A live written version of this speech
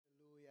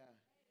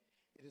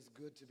It is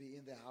good to be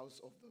in the house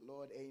of the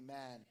Lord.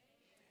 Amen.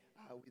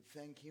 We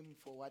thank him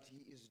for what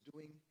he is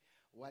doing,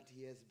 what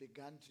he has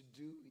begun to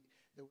do.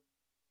 The word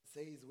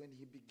says when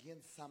he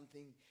begins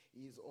something,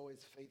 he is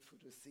always faithful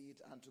to see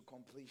it unto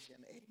completion.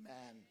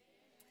 Amen.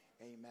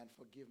 Amen.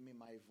 Forgive me,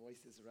 my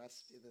voice is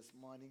raspy this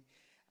morning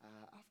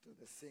after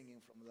the singing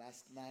from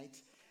last night.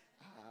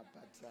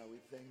 But we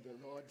thank the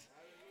Lord.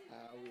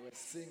 We were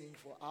singing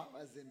for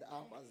hours and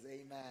hours.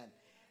 Amen.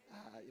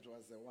 It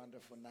was a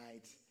wonderful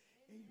night.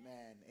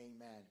 Amen.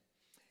 Amen.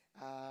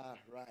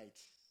 Right.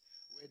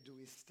 Where do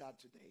we start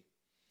today?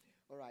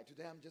 All right.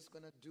 Today I'm just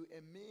going to do a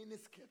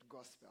miniskirt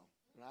gospel.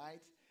 Right?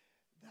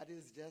 That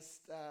is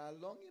just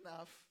long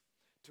enough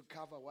to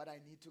cover what I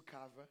need to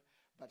cover,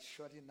 but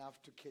short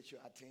enough to catch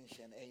your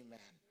attention. Amen.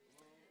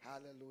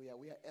 Hallelujah.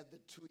 We are at the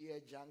 2-year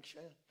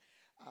junction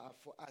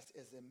for us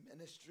as a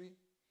ministry.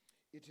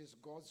 It is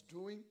God's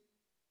doing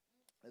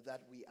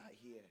that we are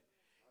here.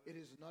 It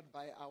is not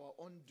by our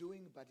own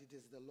doing, but it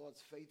is the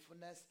Lord's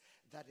faithfulness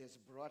that has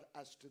brought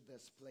us to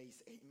this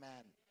place.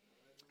 Amen.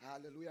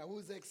 Hallelujah.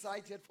 Who's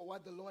excited for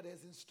what the Lord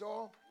has in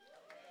store?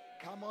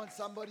 Come on,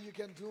 somebody, you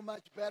can do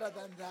much better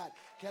than that.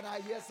 Can I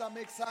hear some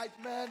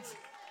excitement?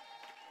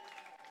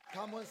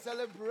 Come on,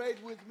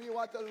 celebrate with me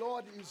what the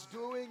Lord is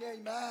doing.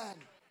 Amen.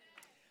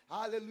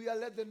 Hallelujah.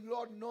 Let the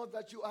Lord know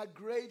that you are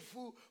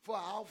grateful for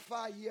how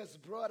far he has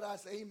brought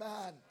us.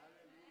 Amen.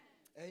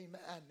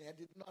 Amen. Had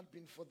it not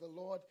been for the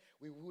Lord,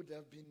 we would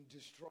have been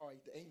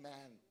destroyed.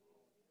 Amen.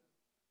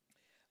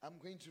 I'm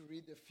going to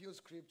read a few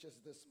scriptures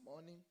this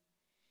morning.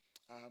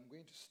 I'm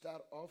going to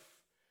start off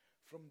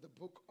from the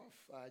book of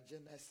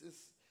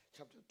Genesis,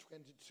 chapter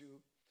 22,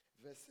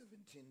 verse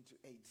 17 to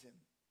 18.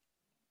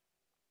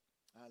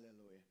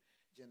 Hallelujah.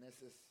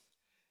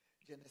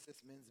 Genesis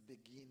means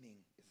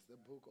beginning. It's the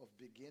book of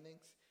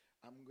beginnings.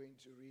 I'm going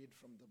to read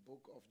from the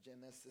book of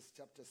Genesis,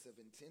 chapter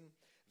 17,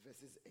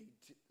 verses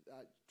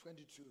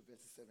 22,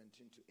 verses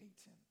 17 to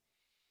 18.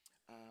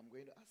 I'm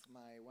going to ask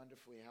my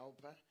wonderful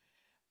helper,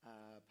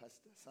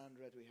 Pastor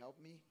Sandra, to help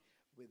me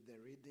with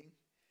the reading.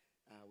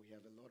 We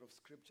have a lot of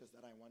scriptures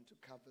that I want to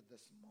cover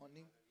this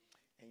morning,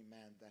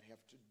 amen, that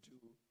have to do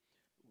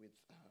with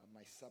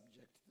my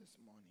subject this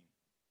morning.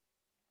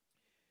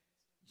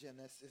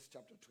 Genesis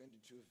chapter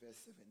 22, verse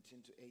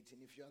 17 to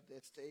 18. If you are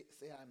there, say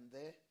I'm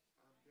there.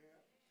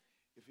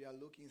 If you are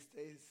looking,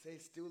 say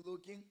still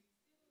looking.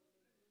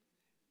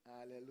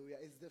 Hallelujah.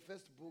 It's the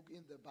first book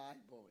in the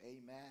Bible.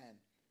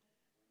 Amen.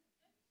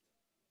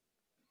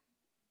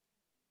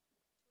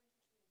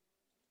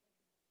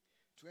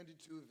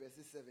 (22)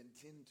 verses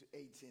 17 to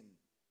 18.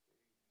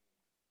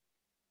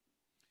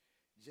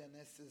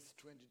 Genesis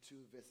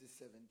 22 verses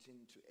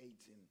 17 to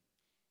 18.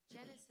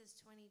 Genesis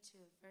 22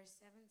 verse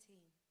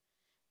 17.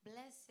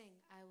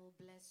 Blessing I will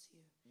bless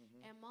you,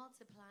 and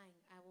multiplying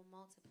I will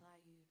multiply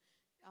you.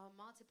 I'll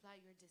multiply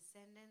your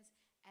descendants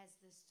as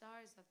the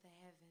stars of the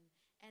heaven,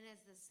 and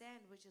as the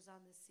sand which is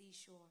on the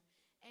seashore.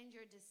 And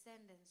your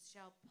descendants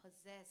shall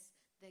possess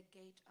the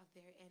gate of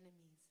their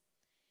enemies.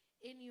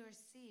 In your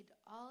seed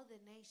all the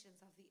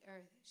nations of the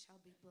earth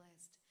shall be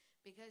blessed,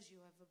 because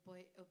you have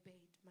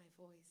obeyed my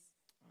voice.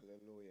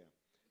 Hallelujah.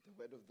 The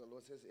word of the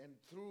Lord says, and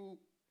through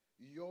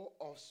your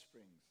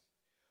offsprings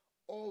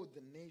all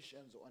the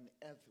nations on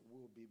earth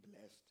will be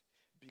blessed,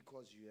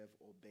 because you have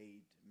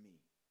obeyed me.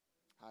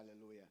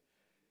 Hallelujah.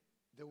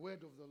 The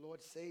word of the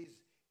Lord says,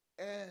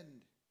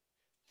 and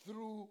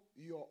through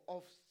your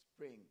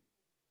offspring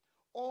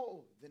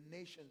all the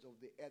nations of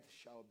the earth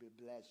shall be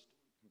blessed,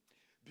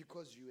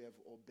 because you have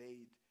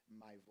obeyed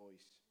my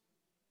voice.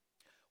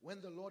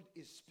 When the Lord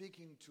is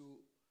speaking to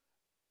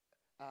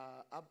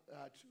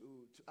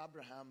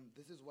Abraham,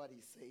 this is what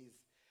he says: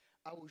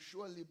 I will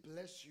surely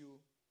bless you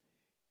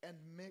and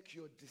make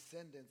your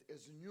descendants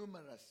as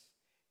numerous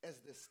as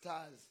the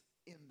stars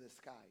in the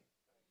sky.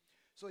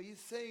 So he's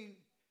saying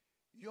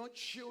your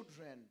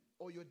children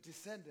or your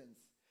descendants,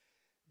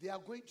 they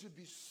are going to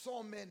be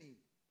so many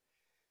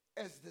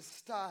as the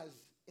stars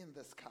in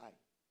the sky,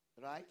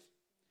 right?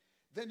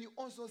 Then he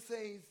also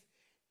says,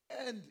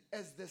 and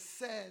as the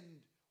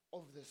sand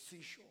of the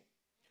seashore.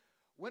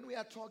 When we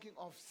are talking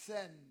of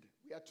sand,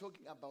 we are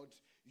talking about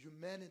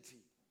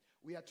humanity.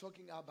 We are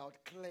talking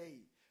about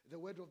clay. The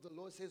word of the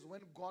Lord says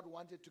when God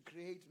wanted to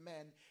create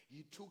man,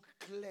 he took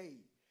clay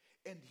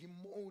and he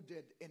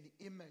molded an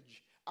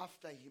image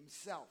after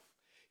himself.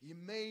 He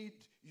made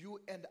you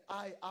and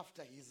I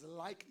after his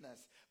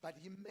likeness, but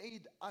he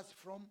made us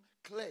from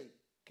clay.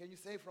 Can you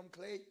say from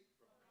clay?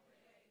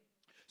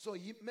 So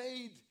he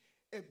made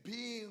a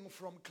being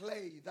from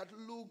clay that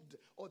looked,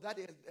 or that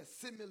had a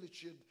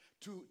similitude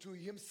to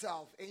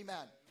himself.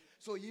 Amen.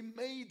 So he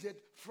made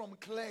it from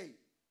clay.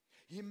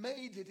 He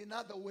made it, in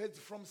other words,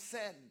 from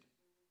sand.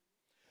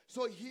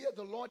 So here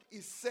the Lord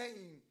is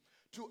saying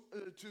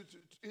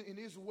in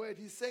his word,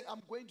 he's saying,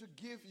 I'm going to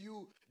give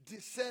you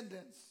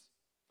descendants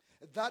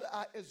that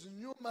are as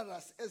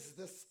numerous as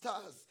the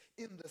stars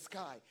in the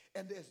sky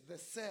and as the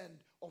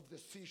sand of the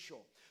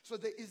seashore. So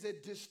there is a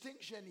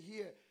distinction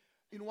here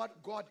in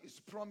what God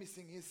is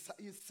promising his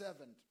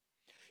servant.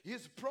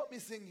 He's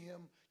promising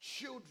him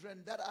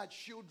children that are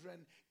children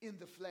in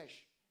the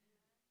flesh.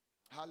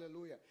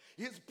 Hallelujah.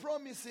 He's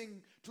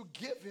promising to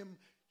give him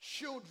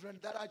children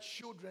that are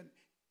children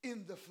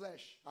in the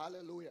flesh.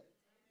 Hallelujah.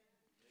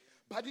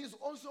 But he's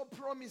also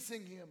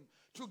promising him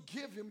to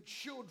give him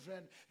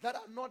children that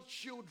are not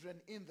children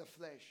in the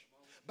flesh,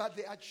 but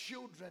they are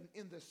children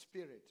in the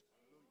spirit.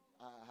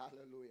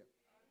 Hallelujah.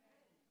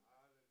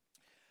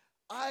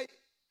 I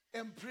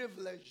am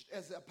privileged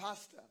as a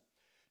pastor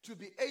to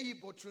be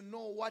able to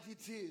know what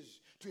it is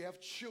to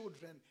have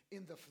children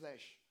in the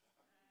flesh.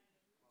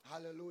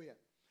 Hallelujah.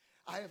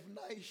 I have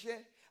Naishe,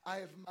 I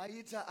have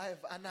Maita, I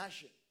have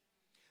Anashe.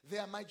 They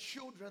are my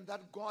children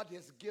that God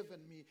has given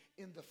me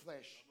in the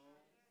flesh.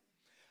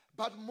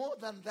 But more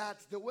than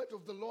that, the word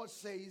of the Lord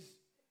says,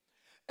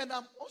 and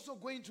I'm also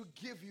going to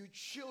give you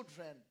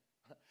children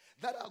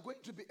that are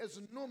going to be as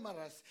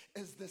numerous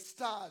as the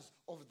stars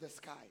of the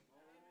sky.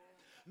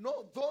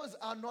 No, those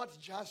are not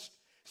just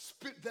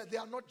they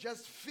are not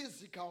just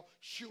physical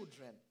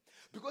children,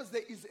 because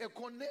there is a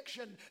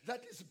connection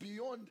that is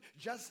beyond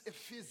just a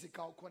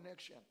physical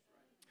connection.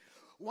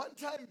 One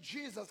time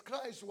Jesus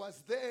Christ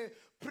was there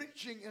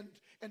preaching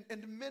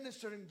and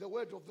ministering the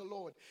word of the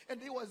Lord.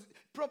 And he was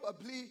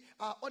probably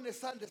on a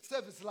Sunday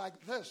service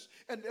like this.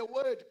 And a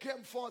word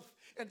came forth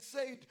and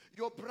said,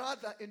 your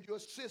brother and your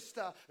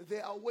sister, they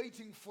are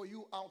waiting for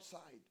you outside.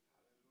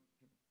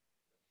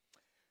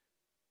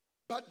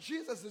 But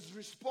Jesus'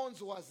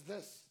 response was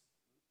this: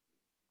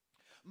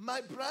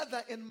 my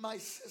brother and my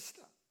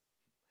sister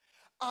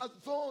are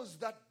those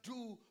that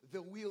do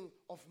the will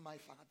of my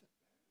Father.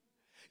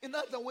 In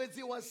other words,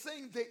 he was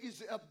saying there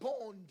is a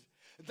bond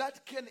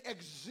that can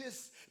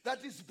exist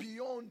that is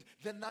beyond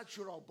the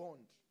natural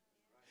bond.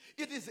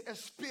 It is a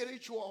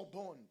spiritual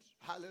bond.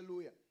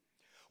 Hallelujah.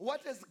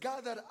 What has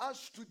gathered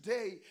us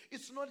today,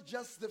 it's not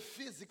just the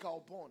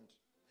physical bond.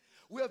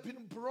 We have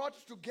been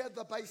brought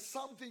together by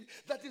something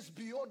that is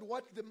beyond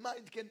what the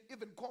mind can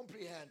even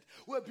comprehend.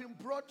 We have been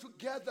brought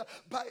together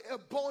by a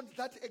bond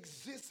that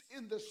exists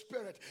in the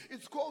spirit.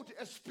 It's called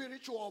a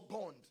spiritual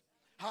bond.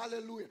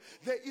 Hallelujah.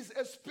 There is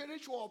a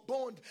spiritual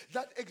bond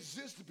that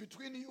exists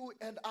between you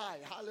and I.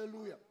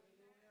 Hallelujah.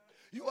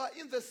 You are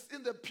in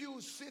the pew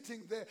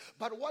sitting there,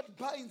 but what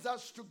binds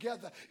us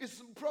together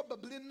is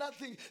probably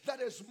nothing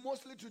that has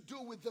mostly to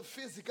do with the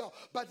physical,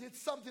 but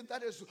it's something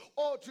that is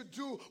all to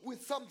do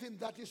with something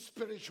that is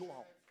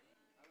spiritual.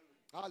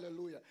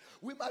 Hallelujah.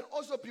 We might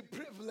also be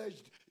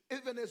privileged,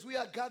 even as we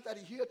are gathered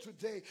here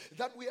today,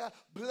 that we are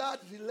blood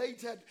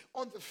related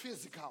on the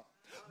physical.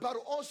 But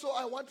also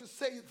I want to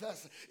say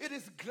this: it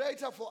is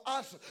greater for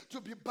us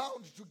to be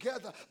bound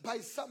together by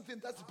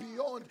something that's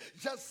beyond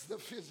just the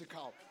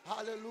physical.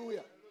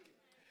 Hallelujah.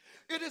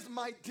 It is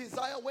my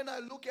desire when I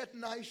look at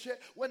Naishe,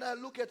 when I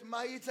look at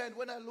Maita, and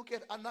when I look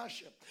at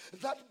Anashe,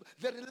 that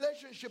the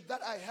relationship that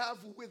I have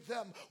with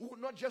them will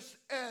not just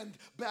end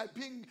by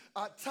being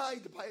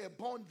tied by a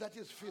bond that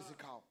is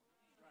physical.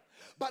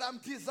 But I'm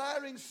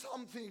desiring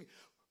something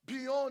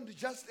beyond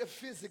just a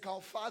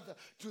physical father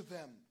to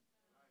them.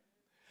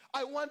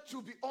 I want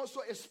to be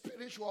also a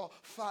spiritual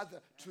father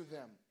to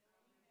them.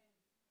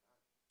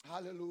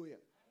 Hallelujah.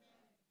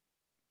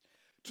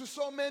 To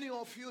so many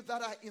of you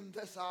that are in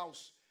this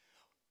house,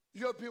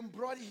 you have been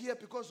brought here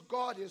because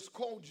God has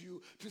called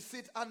you to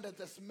sit under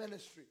this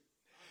ministry.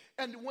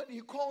 And when he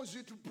calls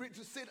you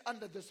to sit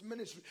under this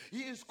ministry,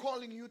 he is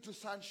calling you to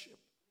sonship.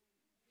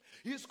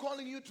 He is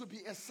calling you to be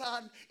a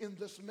son in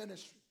this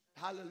ministry.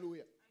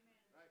 Hallelujah.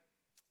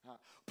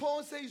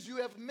 Paul says you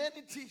have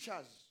many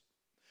teachers,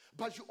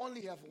 but you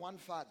only have one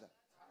Father.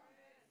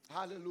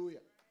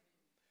 Hallelujah.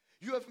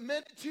 You have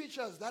many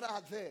teachers that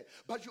are there,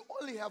 but you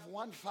only have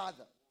one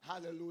Father.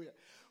 Hallelujah.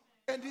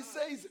 And he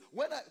says,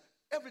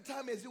 every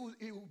time as he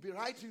will be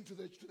writing to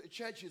the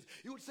churches,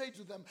 he would say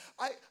to them,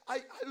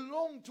 I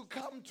long to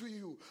come to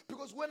you,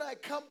 because when I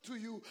come to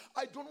you,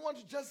 I don't want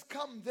to just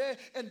come there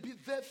and be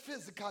there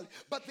physically,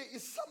 but there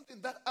is something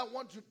that I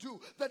want to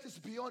do that is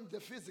beyond the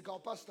physical,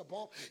 Pastor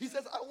Paul. He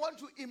says, I want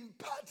to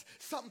impart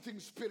something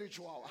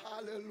spiritual.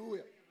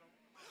 Hallelujah.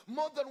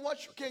 More than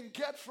what you can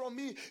get from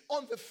me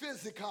on the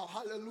physical.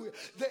 Hallelujah.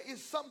 There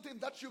is something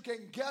that you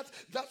can get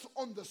that's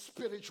on the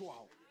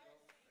spiritual.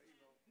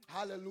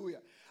 Hallelujah.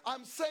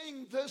 I'm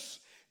saying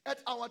this at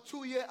our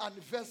 2-year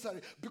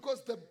anniversary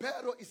because the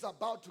battle is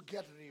about to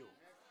get real.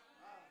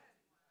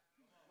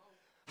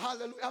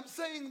 Hallelujah. I'm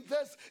saying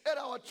this at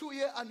our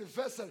 2-year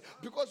anniversary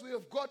because we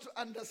have got to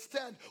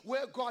understand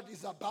where God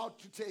is about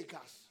to take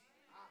us.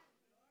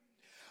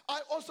 I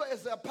also,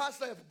 as a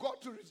pastor, have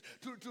got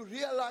to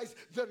realize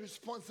the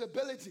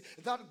responsibility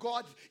that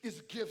God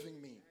is giving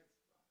me.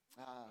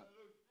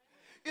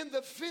 In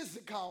the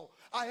physical,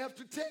 I have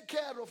to take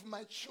care of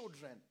my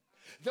children.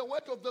 The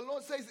word of the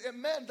Lord says a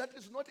man that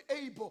is not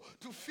able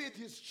to feed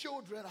his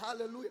children,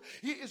 hallelujah,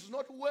 he is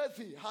not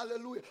worthy,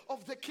 hallelujah,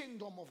 of the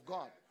kingdom of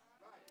God.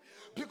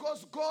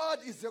 Because God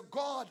is a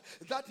God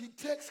that he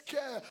takes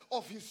care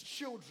of his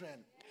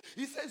children.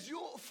 He says,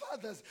 you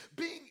fathers,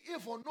 being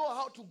evil, know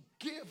how to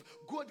give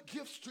good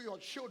gifts to your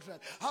children.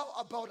 How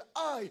about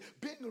I,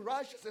 being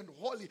righteous and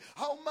holy,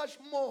 how much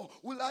more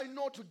will I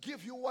know to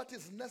give you what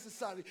is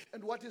necessary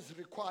and what is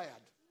required?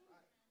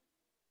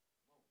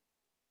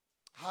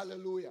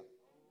 Hallelujah.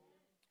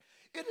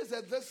 It is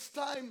at this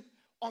time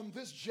on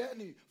this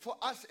journey for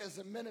us as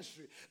a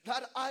ministry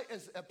that I,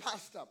 as a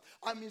pastor,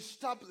 I'm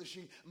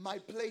establishing my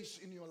place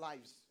in your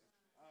lives.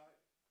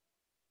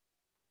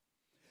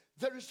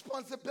 The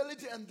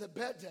responsibility and the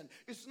burden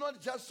is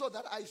not just so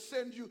that I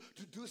send you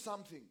to do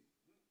something.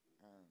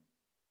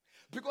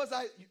 Because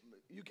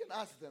you can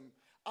ask them,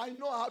 I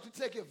know how to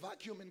take a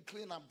vacuum and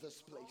clean up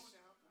this place.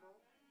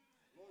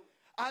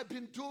 I've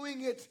been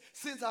doing it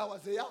since I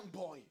was a young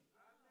boy.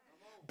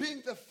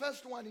 Being the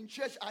first one in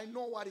church, I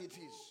know what it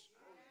is.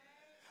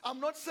 I'm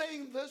not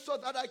saying this so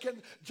that I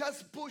can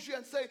just push you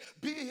and say,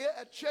 be here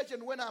at church,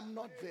 and when I'm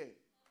not there.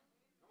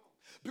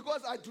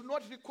 Because I do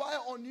not require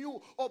on you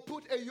or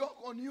put a yoke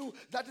on you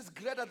that is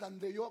greater than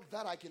the yoke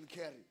that I can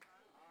carry.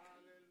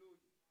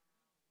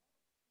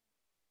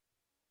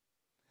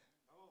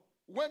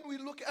 When we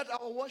look at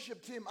our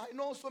worship team, I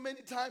know so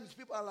many times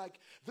people are like,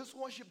 this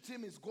worship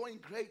team is going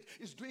great,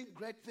 is doing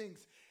great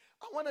things.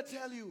 I want to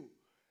tell you,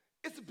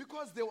 it's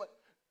because they were,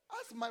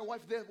 as my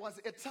wife, there was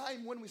a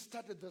time when we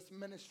started this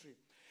ministry.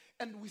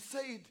 And we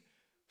said,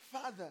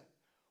 Father,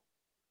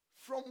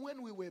 from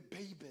when we were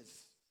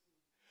babies,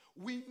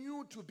 we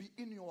knew to be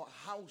in your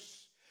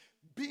house,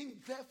 being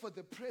there for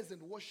the praise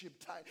and worship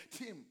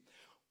team.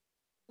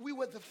 We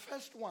were the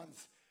first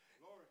ones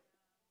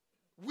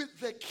with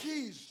the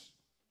keys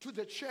to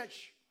the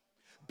church,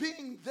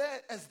 being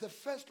there as the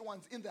first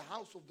ones in the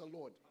house of the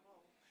Lord.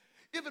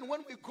 Even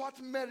when we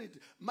got married,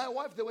 my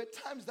wife, there were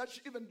times that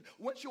even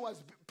when she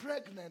was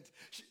pregnant,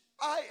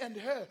 I and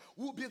her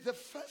will be the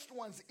first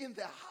ones in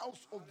the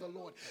house of the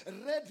Lord,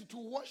 ready to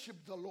worship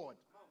the Lord.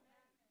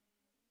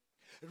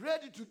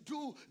 Ready to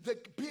do the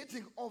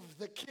bidding of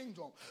the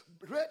kingdom.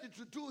 Ready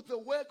to do the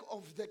work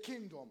of the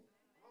kingdom.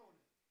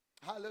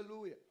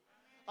 Hallelujah.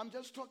 I'm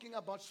just talking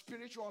about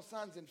spiritual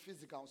sons and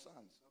physical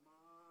sons.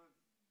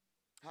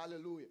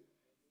 Hallelujah.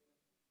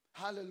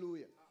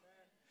 Hallelujah.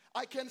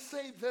 I can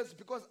say this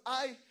because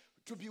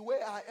to be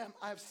where I am,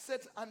 I've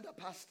sat under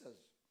pastors.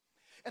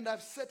 And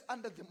I've sat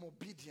under them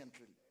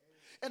obediently.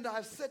 And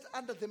I've sat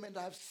under them and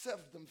I've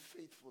served them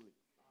faithfully.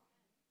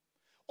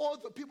 All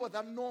the people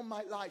that know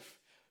my life,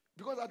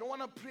 because I don't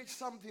want to preach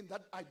something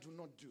that I do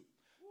not do.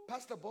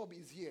 Pastor Bob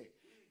is here.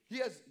 He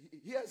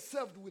has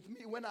served with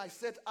me when I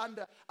sat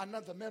under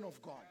another man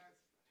of God.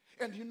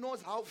 And he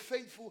knows how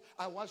faithful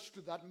I was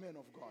to that man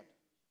of God.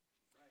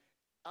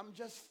 I'm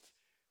just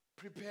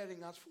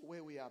preparing us for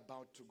where we are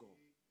about to go.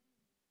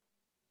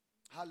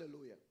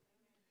 Hallelujah.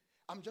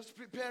 I'm just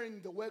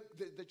preparing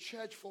the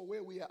church for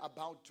where we are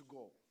about to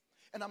go.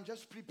 And I'm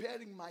just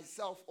preparing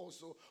myself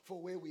also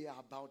for where we are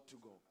about to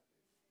go.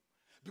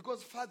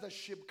 Because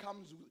fathership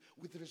comes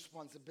with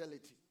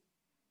responsibility.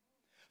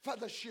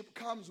 Fathership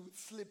comes with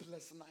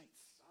sleepless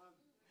nights.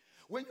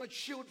 When your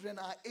children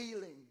are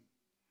ailing,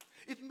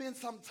 it means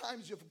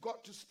sometimes you've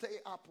got to stay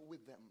up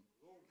with them.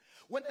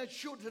 When your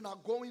children are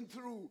going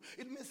through,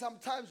 it means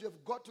sometimes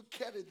you've got to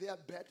carry their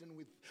burden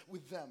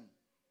with them.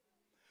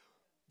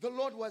 The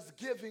Lord was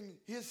giving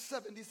his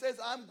servant. He says,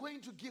 I'm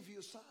going to give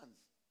you sons.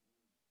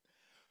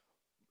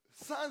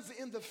 Sons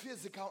in the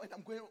physical, and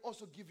I'm going to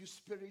also give you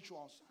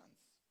spiritual sons.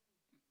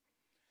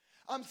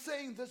 I'm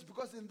saying this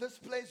because in this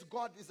place,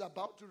 God is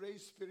about to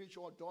raise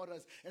spiritual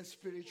daughters and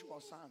spiritual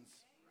sons.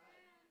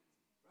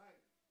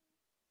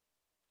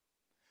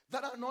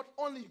 That are not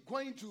only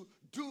going to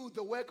do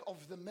the work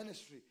of the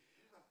ministry.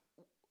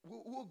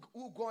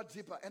 We'll go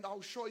deeper, and I'll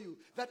show you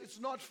that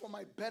it's not for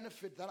my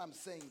benefit that I'm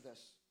saying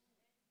this.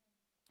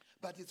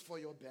 But it's for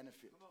your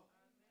benefit.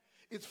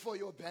 It's for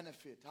your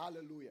benefit.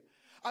 Hallelujah.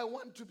 I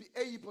want to be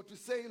able to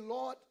say,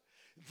 Lord,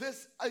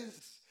 these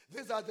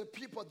are the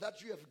people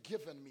that you have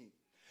given me.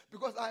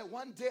 Because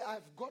one day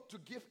I've got to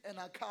give an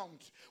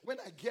account when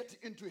I get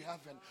into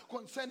heaven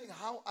concerning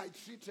how I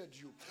treated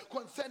you,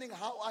 concerning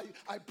how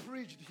I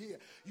preached here.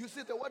 You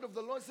see, the word of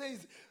the Lord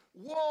says,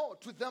 woe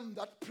to them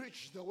that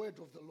preach the word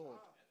of the Lord.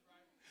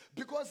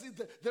 Because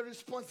the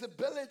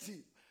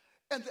responsibility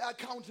and the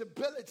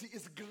accountability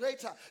is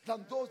greater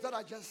than those that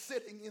are just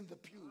sitting in the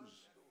pews.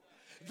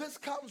 This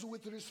comes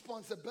with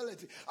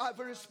responsibility. I have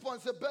a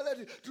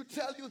responsibility to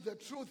tell you the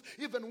truth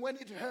even when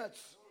it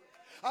hurts.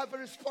 I have a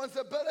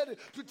responsibility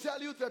to tell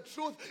you the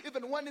truth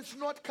even when it's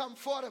not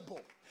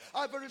comfortable.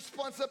 I have a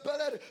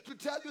responsibility to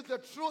tell you the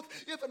truth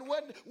even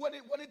when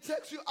it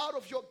takes you out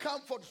of your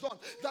comfort zone.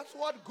 That's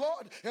what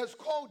God has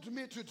called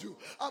me to do.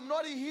 I'm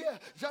not here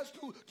just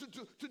to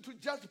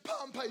just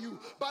pamper you,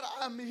 but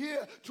I'm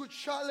here to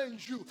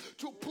challenge you,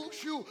 to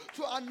push you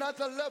to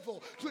another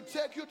level, to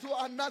take you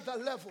to another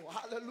level.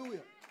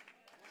 Hallelujah.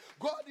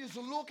 God is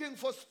looking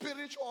for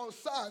spiritual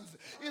sons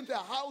in the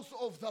house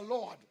of the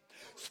Lord.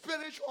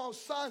 Spiritual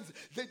sons,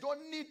 they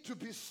don't need to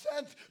be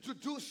sent to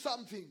do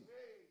something.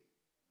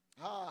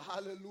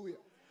 Hallelujah.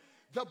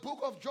 The book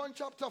of John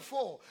chapter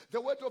 4,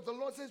 the word of the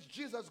Lord says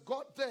Jesus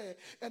got there,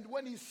 and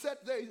when he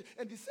sat there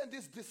and he sent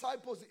his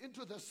disciples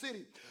into the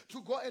city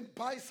to go and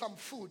buy some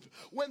food.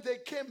 When they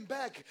came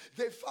back,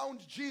 they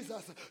found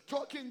Jesus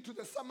talking to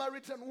the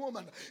Samaritan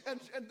woman. And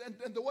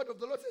the word of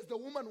the Lord says the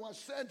woman was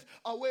sent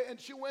away and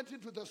she went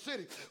into the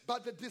city.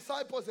 But the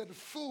disciples had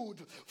food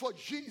for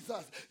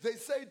Jesus. They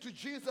said to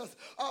Jesus,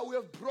 we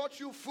have brought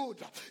you food.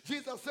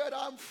 Jesus said,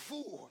 I'm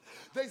full.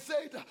 They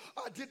said,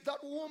 did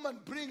that woman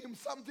bring him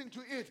something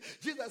to eat?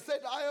 Jesus said,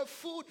 I have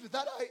food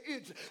that I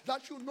eat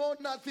that you know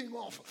nothing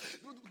of.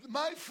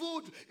 My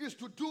food is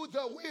to do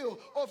the will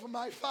of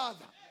my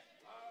Father.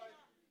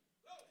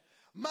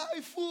 My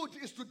food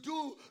is to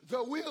do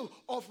the will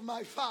of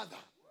my Father.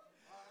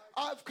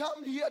 I've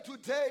come here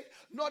today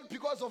not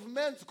because of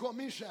man's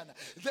commission.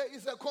 There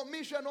is a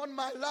commission on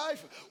my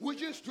life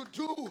which is to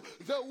do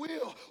the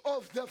will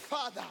of the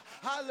Father.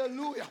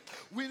 Hallelujah.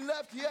 We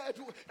left here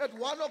at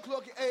 1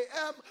 o'clock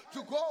a.m.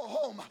 to go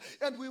home,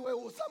 and we were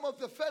some of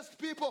the first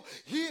people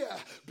here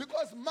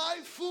because my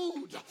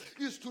food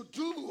is to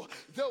do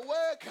the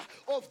work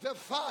of the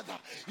Father.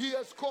 He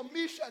has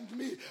commissioned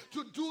me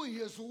to do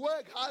his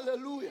work.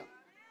 Hallelujah.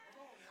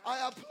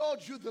 I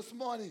applaud you this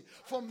morning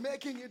for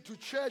making it to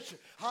church.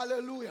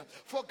 Hallelujah.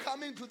 For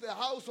coming to the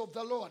house of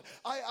the Lord.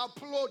 I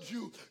applaud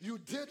you. You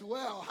did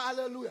well.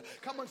 Hallelujah.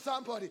 Come on,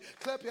 somebody.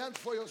 Clap your hands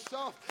for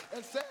yourself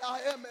and say, I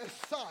am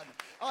a son.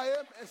 I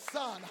am a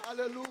son.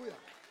 Hallelujah.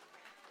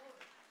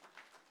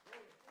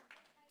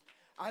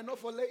 I know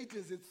for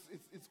ladies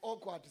it's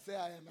awkward to say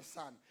I am a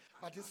son.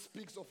 But it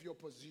speaks of your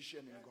position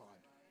in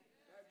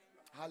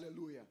God.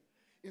 Hallelujah.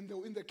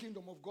 In the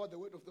kingdom of God, the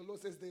word of the Lord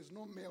says there is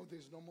no male, there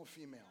is no more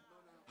female.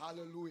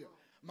 Hallelujah.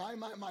 My.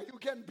 You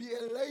can be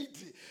a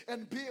lady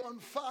and be on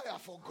fire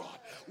for God.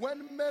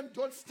 When men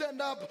don't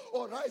stand up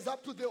or rise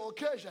up to the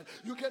occasion,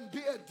 you can be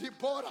a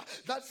Deborah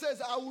that says,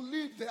 I will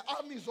lead the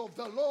armies of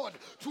the Lord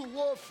to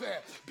warfare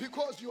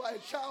because you are a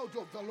child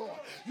of the Lord.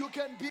 You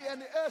can be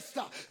an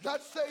Esther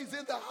that says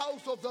in the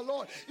house of the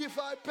Lord, if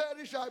I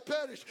perish, I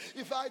perish.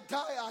 If I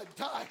die, I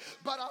die.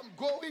 But I'm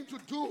going to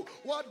do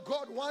what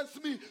God wants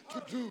me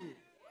to do.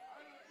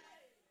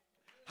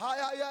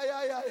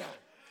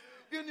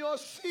 In your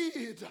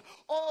seed,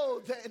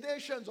 all the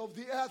nations of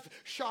the earth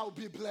shall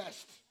be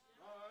blessed.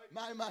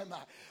 My.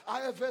 I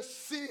have a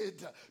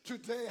seed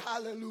today,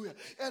 hallelujah.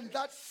 And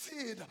that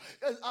seed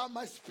are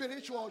my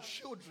spiritual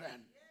children.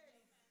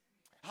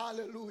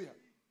 Hallelujah.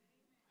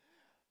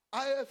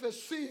 I have a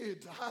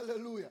seed,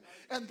 hallelujah.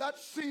 And that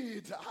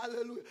seed,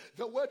 hallelujah.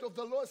 The word of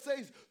the Lord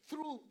says,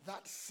 through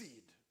that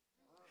seed.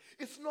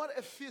 It's not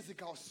a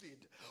physical seed.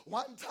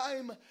 One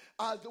time,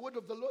 the word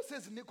of the Lord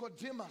says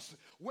Nicodemus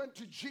went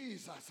to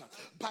Jesus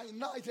by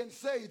night and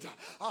said,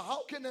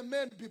 how can a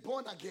man be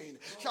born again?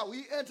 Shall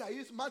he enter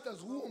his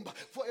mother's womb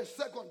for a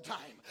second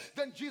time?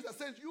 Then Jesus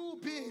says, you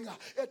being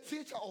a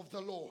teacher of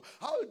the law,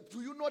 how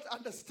do you not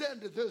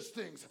understand these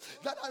things?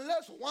 That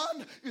unless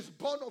one is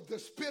born of the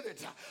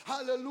Spirit,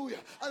 hallelujah,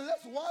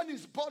 unless one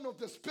is born of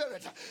the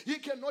Spirit, he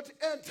cannot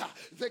enter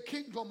the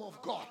kingdom of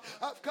God.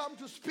 I've come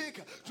to speak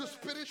to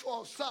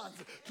spiritual sons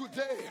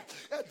today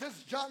at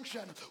this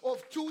junction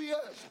of 2 years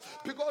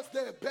because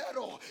the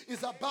battle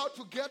is about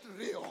to get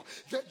real.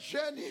 The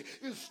journey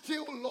is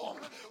still long.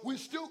 We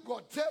still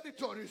got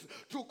territories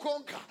to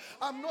conquer.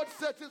 I'm not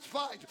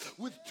satisfied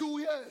with 2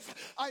 years.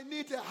 I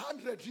need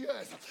 100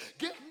 years.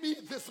 Give me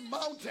this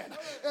mountain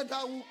and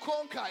I will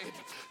conquer it.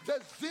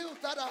 The zeal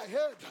that I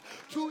had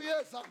 2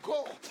 years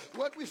ago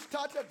when we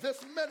started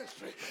this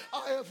ministry,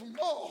 I have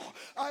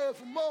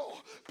more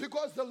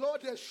because the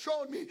Lord has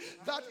shown me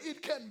that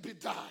it can be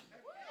done.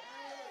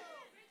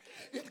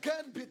 It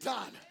can be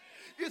done.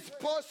 It's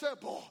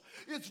possible.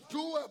 It's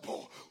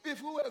doable.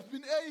 If we have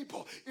been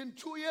able in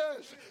 2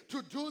 years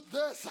to do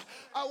this,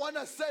 I want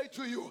to say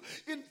to you,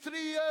 in 3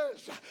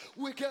 years,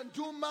 we can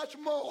do much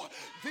more.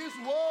 These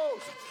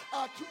walls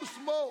are too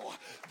small.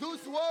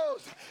 Those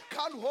walls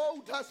can't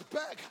hold us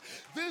back.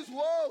 These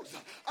walls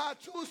are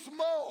too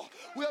small.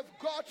 We have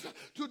got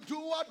to do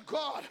what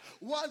God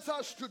wants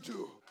us to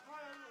do.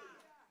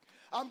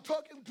 I'm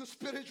talking to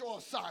spiritual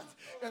sons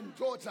and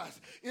daughters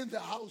in the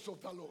house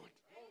of the Lord.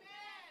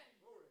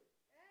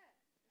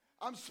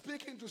 I'm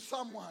speaking to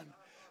someone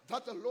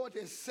that the Lord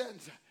has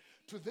sent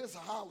to this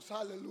house,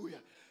 hallelujah,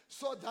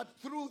 so that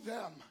through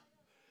them,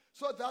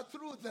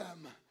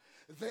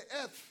 the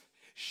earth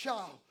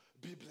shall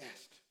be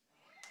blessed.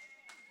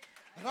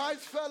 Rise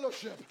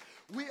Fellowship,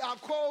 we are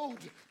called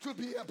to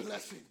be a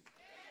blessing.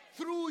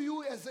 Through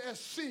you as a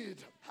seed,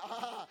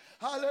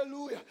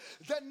 hallelujah,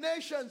 the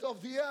nations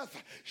of the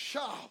earth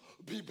shall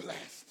be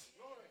blessed.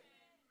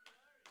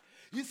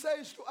 He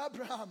says to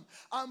Abraham,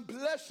 I'm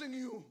blessing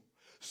you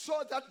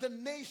so that the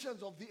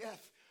nations of the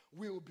earth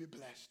will be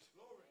blessed.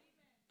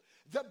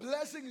 The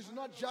blessing is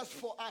not just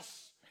for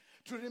us,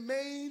 to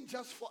remain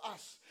just for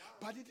us,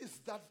 but it is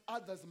that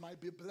others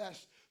might be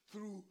blessed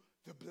through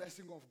the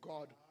blessing of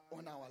God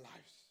on our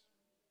lives.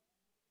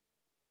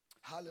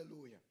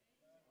 Hallelujah.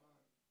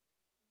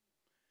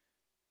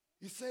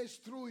 He says,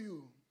 through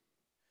you,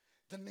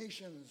 the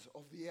nations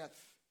of the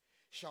earth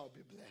shall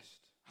be blessed.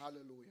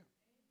 Hallelujah.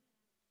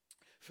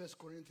 1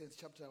 Corinthians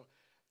chapter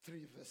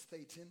 3, verse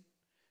 18.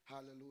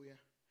 Hallelujah.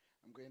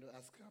 I'm going to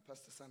ask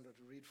Pastor Sandra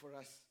to read for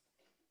us.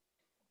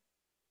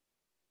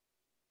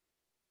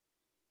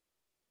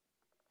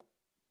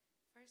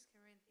 1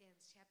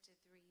 Corinthians chapter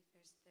 3,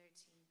 verse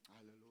 13.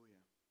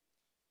 Hallelujah.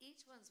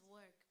 Each one's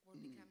work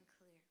will become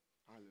clear.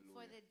 Hallelujah.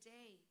 For the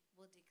day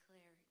will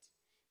declare it,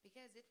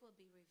 because it will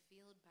be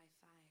revealed by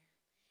fire.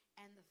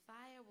 And the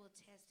fire will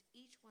test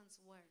each one's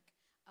work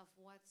of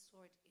what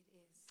sort it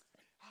is.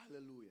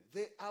 Hallelujah.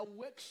 There are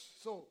works.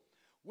 So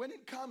when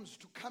it comes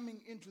to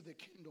coming into the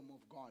kingdom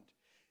of God,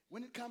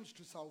 when it comes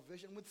to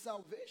salvation, with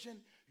salvation,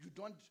 you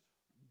don't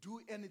do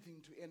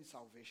anything to earn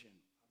salvation.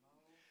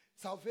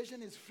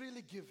 Salvation is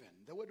freely given.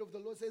 The word of the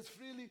Lord says,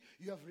 freely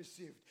you have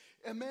received.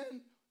 A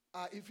man,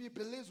 if he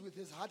believes with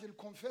his heart and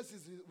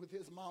confesses with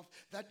his mouth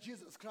that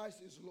Jesus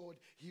Christ is Lord,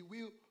 he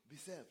will be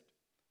saved.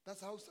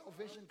 That's how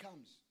salvation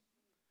comes.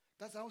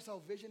 That's how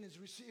salvation is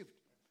received.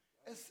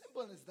 As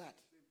simple as that.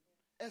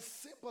 As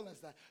simple as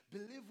that.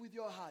 Believe with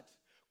your heart.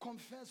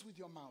 Confess with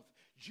your mouth.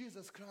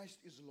 Jesus Christ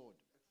is Lord.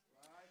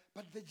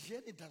 But the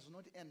journey does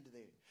not end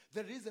there.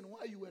 The reason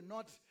why you were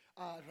not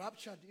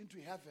raptured into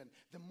heaven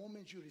the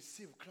moment you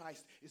receive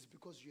Christ is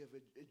because you have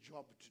a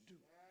job to do.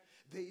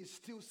 There is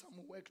still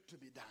some work to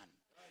be done.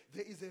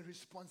 There is a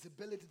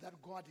responsibility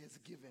that God has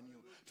given you.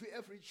 To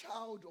every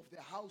child of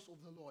the house of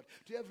the Lord,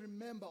 to every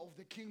member of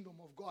the kingdom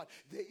of God,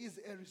 there is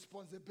a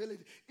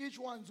responsibility. Each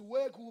one's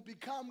work will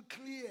become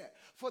clear,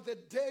 for the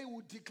day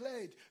will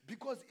declare it,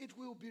 because it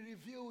will be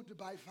revealed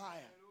by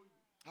fire.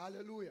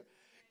 Hallelujah.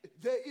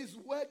 There is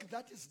work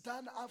that is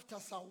done after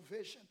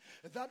salvation.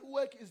 That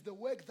work is the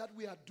work that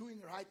we are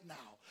doing right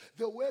now.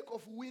 The work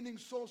of winning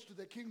souls to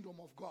the kingdom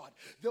of God.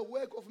 The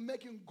work of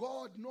making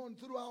God known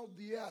throughout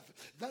the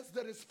earth. That's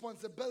the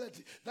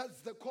responsibility. That's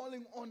the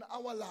calling on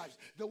our lives.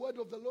 The word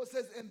of the Lord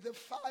says, and the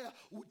fire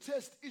will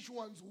test each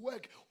one's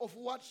work of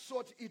what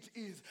sort it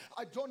is.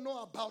 I don't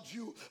know about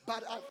you,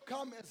 but I've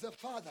come as a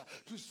father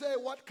to say,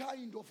 what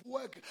kind of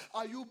work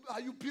are you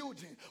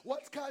building?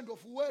 What kind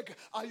of work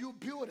are you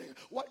building?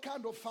 What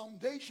kind of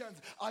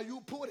foundations are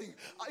you putting?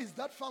 Is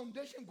that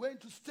foundation going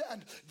to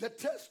stand the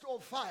test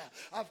of fire?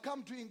 I've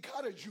come to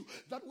encourage you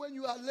that when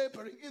you are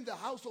laboring in the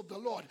house of the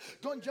Lord,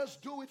 don't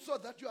just do it so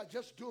that you are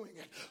just doing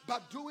it,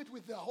 but do it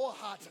with the whole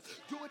heart.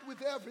 Do it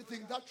with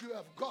everything that you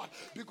have got,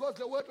 because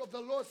the word of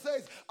the Lord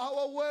says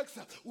our works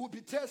will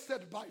be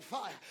tested by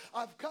fire.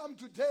 I've come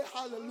today,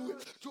 hallelujah,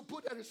 to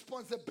put a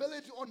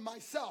responsibility on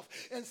myself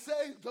and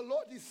say, the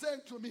Lord is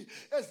saying to me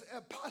as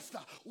a pastor,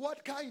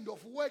 what kind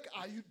of work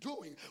are you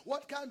doing?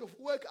 What kind of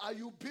work are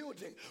you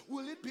building?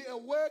 Will it be a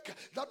work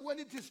that when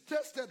it is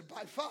tested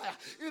by fire,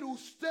 it will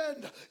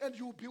stand and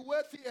you will be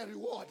worthy a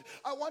reward?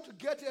 I want to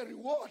get a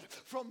reward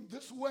from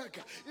this work.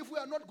 If we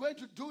are not going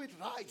to do it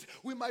right,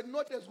 we might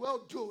not as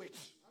well do it.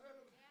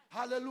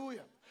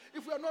 Hallelujah.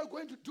 If we are not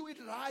going to do it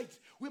right,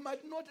 we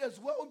might not as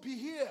well be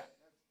here.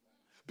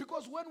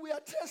 Because when we are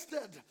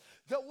tested,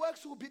 the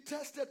works will be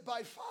tested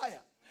by fire.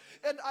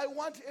 And I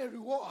want a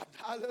reward.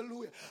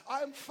 Hallelujah.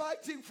 I'm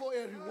fighting for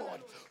a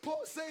reward.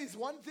 Paul says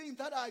one thing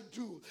that I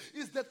do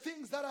is the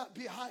things that are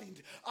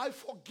behind. I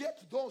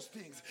forget those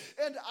things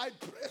and I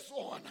press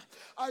on.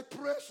 I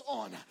press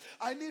on.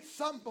 I need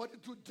somebody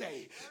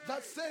today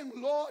that's saying,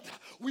 Lord,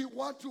 we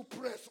want to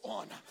press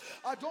on.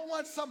 I don't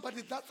want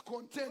somebody that's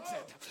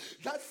contented,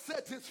 that's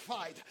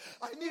satisfied.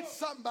 I need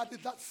somebody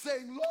that's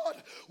saying, Lord,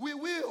 we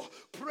will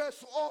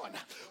press on.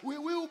 We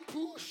will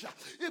push.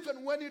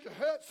 Even when it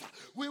hurts,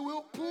 we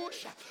will push.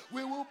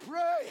 We will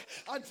pray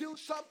until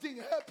something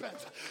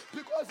happens,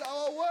 because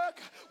our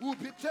work will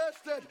be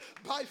tested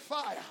by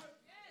fire.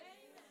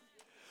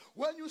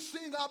 When you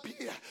sing up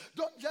here,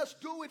 don't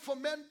just do it for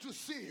men to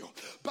see you,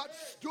 but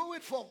do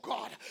it for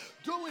God.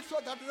 Do it so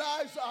that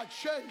lives are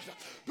changed.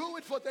 Do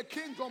it for the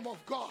kingdom of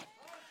God.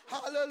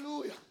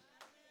 Hallelujah.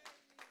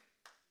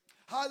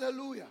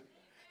 Hallelujah.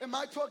 Am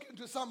I talking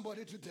to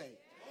somebody today?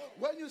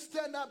 When you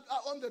stand up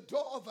on the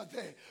door over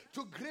there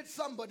to greet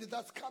somebody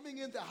that's coming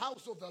in the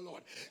house of the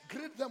Lord,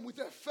 greet them with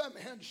a firm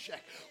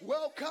handshake.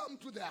 Welcome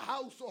to the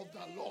house of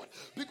the Lord,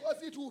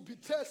 because it will be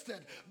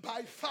tested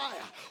by fire.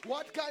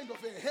 What kind of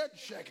a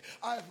handshake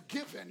I've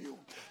given you?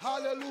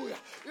 Hallelujah.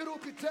 It will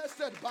be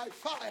tested by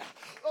fire.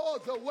 Oh,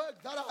 the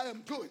work that I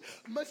am doing.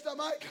 Mr.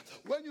 Mike,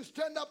 when you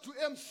stand up to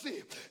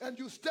MC and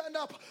you stand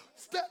up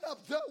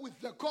there with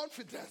the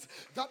confidence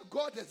that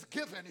God has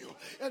given you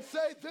and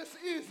say, this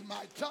is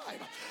my time.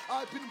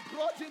 I've been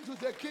brought into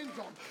the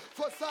kingdom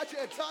for such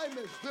a time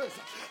as this.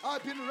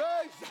 I've been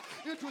raised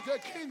into the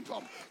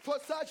kingdom for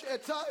such a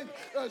time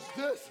as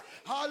this.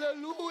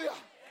 Hallelujah.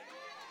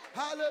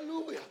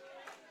 Hallelujah.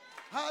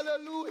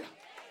 Hallelujah.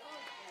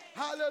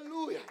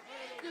 Hallelujah.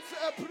 It's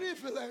a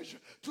privilege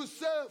to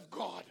serve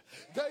God.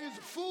 There is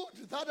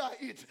food that I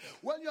eat.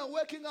 When you are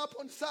waking up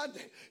on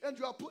Sunday and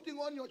you are putting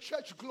on your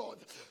church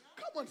clothes,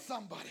 come on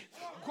somebody.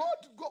 Go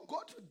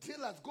to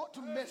dealers, go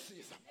to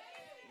Macy's.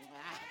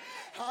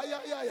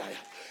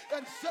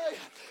 And say,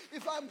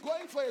 if I'm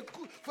going for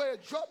a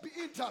job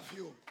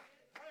interview,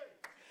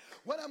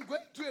 When I'm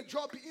going to a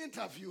job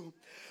interview,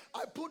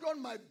 I put on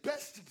my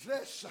best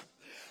dress.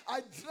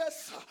 I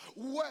dress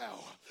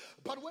well.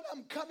 But when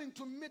I'm coming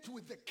to meet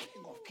with the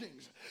King of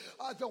Kings,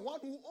 the one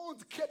who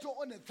owns cattle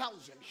on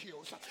 1,000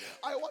 hills,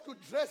 I want to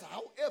dress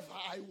however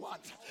I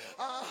want.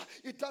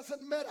 It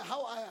doesn't matter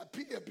how I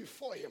appear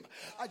before him.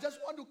 I just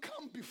want to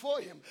come before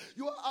him.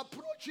 You are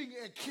approaching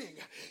a king.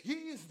 He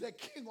is the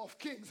King of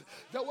Kings.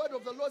 The word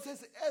of the Lord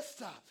says,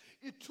 Esther,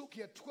 it took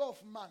her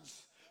 12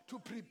 months to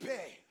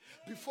prepare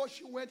before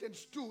she went and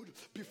stood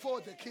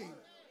before the king.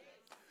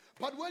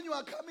 But when you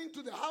are coming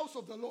to the house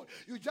of the Lord,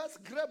 you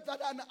just grab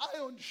that an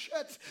iron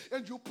shirt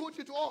and you put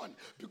it on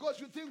because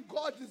you think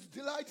God is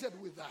delighted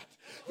with that.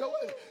 The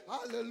way,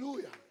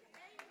 hallelujah.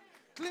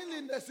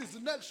 Cleanliness is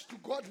next to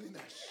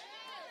godliness.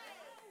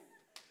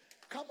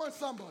 Come on,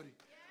 somebody.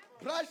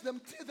 Brush them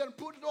teeth and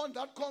put it on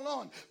that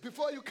cologne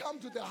before you come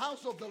to the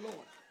house of the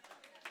Lord.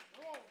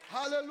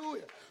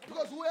 Hallelujah.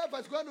 Because whoever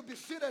is going to be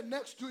seated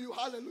next to you,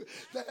 hallelujah,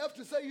 they have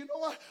to say, you know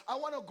what? I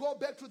want to go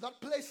back to that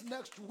place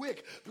next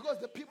week because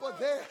the people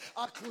there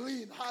are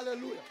clean.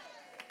 Hallelujah.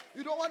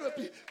 You don't want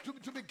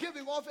to be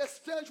giving off a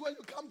stench when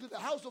you come to the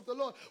house of the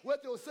Lord where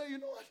they'll say, you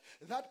know what?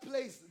 That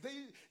place,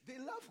 they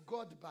love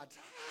God, but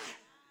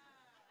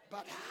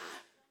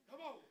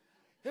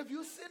have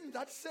you seen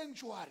that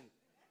sanctuary?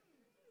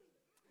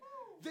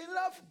 They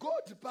love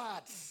God,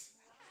 but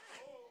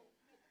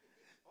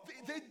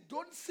they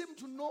don't seem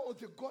to know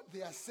the God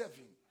they are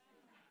serving.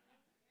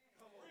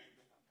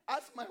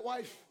 Ask my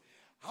wife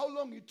how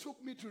long it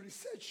took me to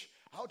research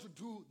how to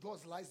do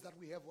those lights that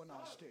we have on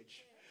our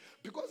stage.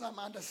 Because I'm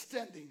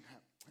understanding.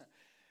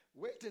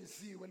 Wait and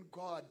see when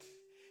God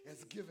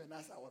has given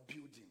us our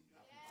building.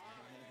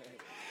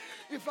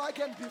 If I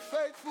can be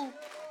faithful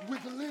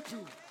with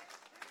little,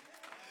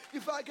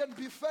 if I can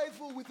be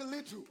faithful with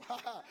little,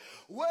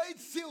 wait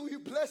till he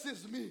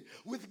blesses me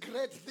with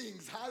great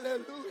things.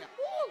 Hallelujah.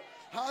 Woo!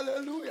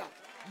 Hallelujah.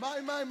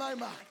 My.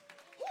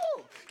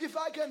 Woo! If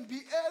I can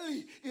be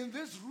early in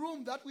this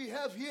room that we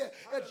have here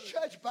at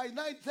church by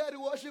 9:30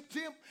 worship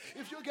team,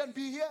 if you can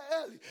be here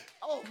early,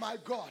 oh my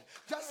God,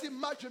 just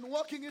imagine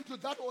walking into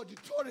that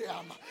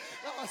auditorium,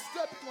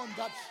 stepping on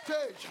that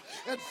stage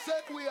and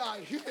saying we are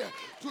here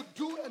to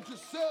do and to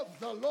serve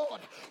the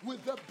Lord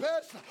with the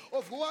best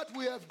of what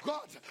we have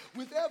got,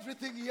 with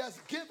everything he has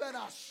given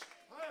us.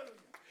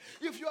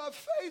 If you are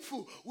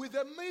faithful with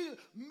the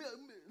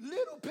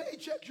little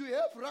paycheck you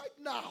have right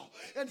now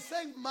and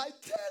saying my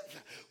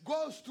tenth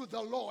goes to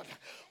the Lord,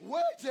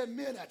 wait a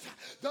minute.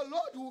 The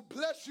Lord will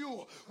bless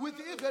you with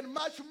even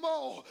much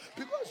more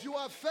because you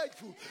are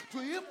faithful. To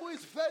him who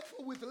is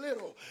faithful with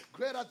little,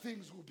 greater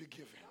things will be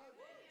given.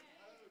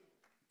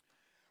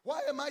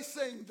 Why am I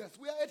saying this?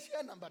 We are at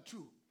year number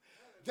 2.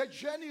 The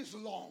journey is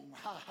long.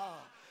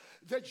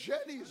 The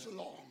journey is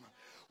long.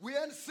 We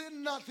ain't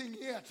seen nothing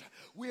yet.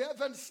 We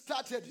haven't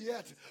started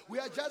yet. We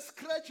are just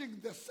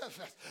scratching the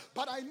surface.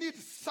 But I need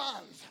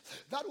sons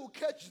that will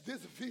catch this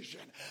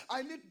vision.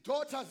 I need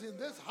daughters in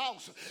this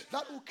house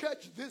that will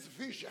catch this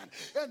vision.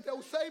 And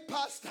they'll say,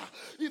 Pastor,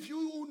 if you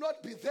will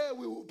not be there,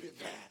 we will be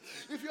there.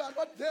 If you are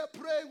not there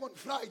praying on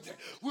Friday,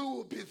 we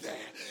will be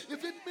there.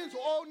 If it means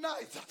all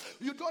night,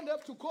 you don't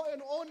have to go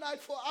in all night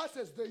for us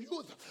as the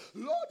youth.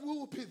 Lord, we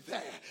will be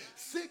there,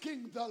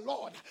 seeking the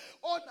Lord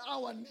on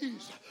our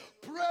knees,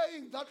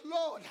 praying that,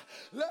 Lord,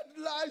 let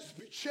lives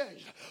be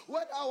changed.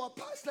 When our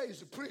pastor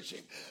is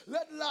preaching,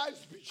 let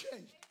lives be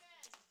changed.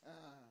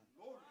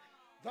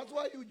 That's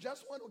why you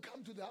just want to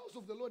come to the house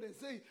of the Lord and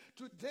say,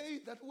 today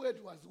that word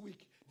was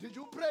weak. Did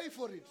you pray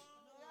for it?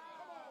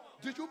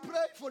 Did you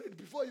pray for it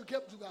before you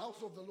came to the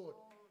house of the Lord?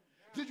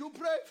 Did you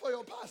pray for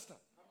your pastor?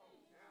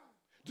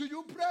 Did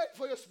you pray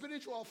for your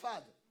spiritual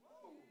father?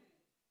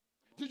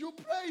 Did you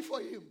pray for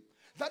him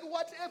that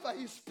whatever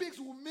he speaks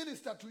will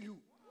minister to you?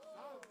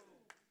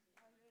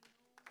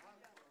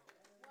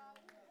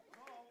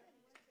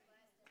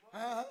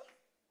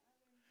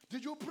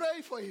 Did you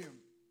pray for him?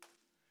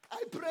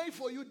 I pray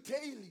for you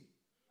daily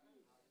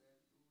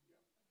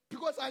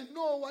because I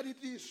know what it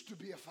is to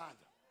be a father.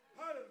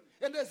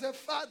 And as a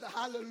father,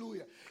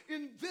 hallelujah,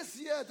 in this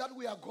year that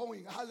we are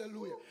going,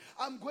 hallelujah,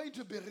 I'm going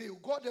to be real.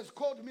 God has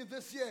called me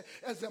this year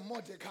as a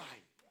Mordecai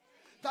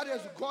that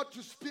has got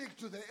to speak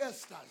to the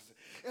Esthers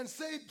and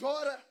say,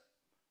 daughter,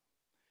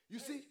 you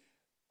see,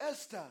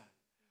 Esther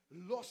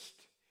lost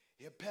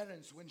her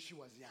parents when she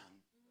was young,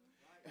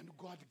 and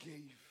God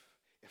gave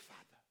a father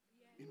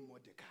in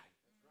Mordecai.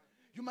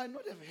 You might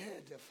not have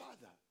had a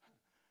father,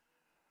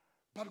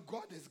 but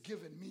God has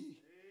given me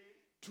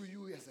to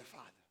you as a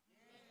father.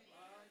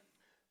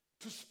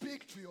 To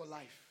speak to your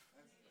life,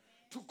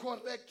 to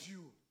correct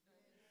you,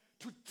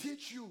 to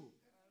teach you,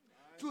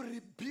 to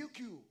rebuke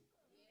you,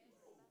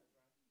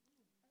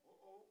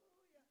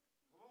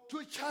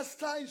 to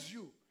chastise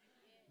you.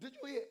 Did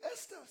you hear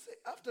Esther say,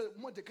 after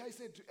Mordecai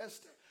said to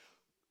Esther,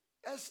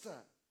 Esther,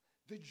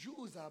 the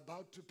Jews are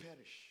about to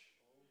perish.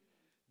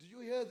 Did you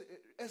hear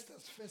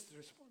Esther's first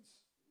response?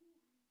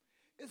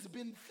 It's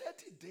been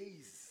 30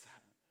 days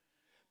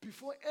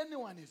before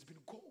anyone has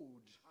been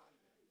called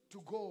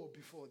to go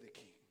before the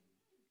king.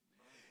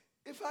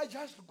 If I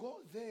just go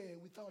there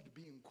without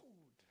being called,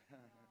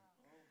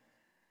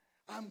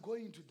 I'm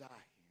going to die.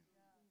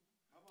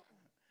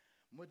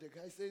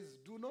 Mordecai says,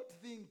 do not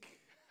think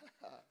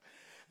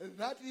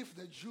that if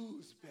the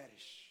Jews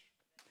perish,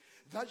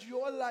 that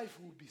your life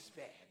will be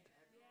spared.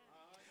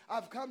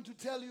 I've come to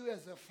tell you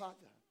as a father,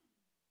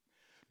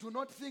 do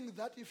not think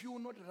that if you will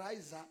not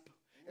rise up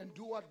and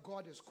do what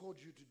God has called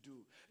you to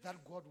do,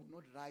 that God will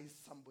not rise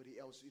somebody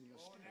else in your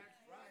stead.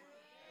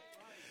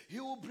 He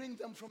will bring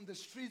them from the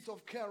streets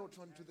of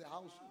Carrollton to the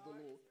house of the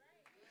Lord.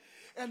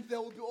 And they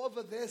will be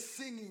over there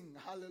singing,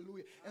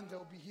 hallelujah, and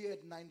they'll be here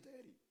at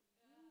 9:30.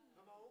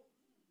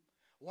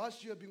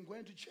 Whilst you have been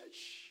going to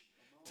church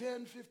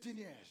 10, 15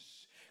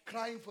 years,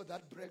 crying for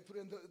that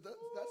breakthrough, and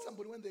that's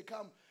somebody when they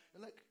come,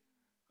 you're like,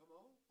 come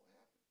on, what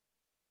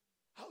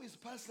happened? How is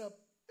Pastor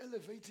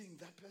elevating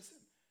that person?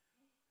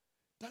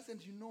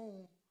 Doesn't you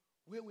know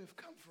where we've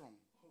come from?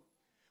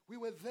 We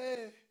were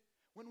there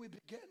when we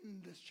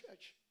began this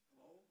church.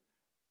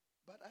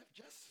 But I've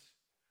just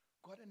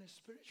gotten a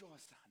spiritual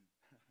son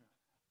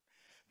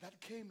that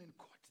came and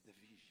caught the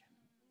vision.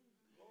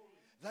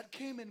 That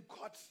came and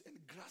caught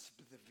and grasped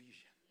the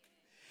vision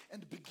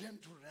and began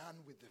to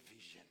run with the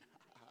vision.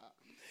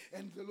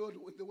 And the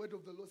word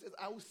of the Lord says,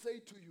 I will say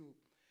to you,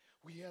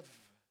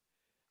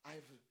 I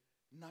have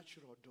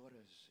natural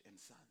daughters and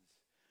sons,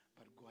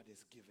 but God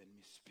has given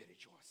me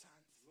spiritual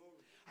sons.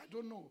 I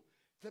don't know.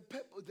 The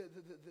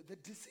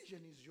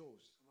decision is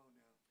yours.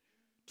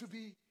 To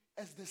be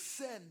as the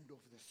sand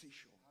of the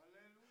seashore,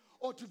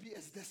 or to be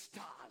as the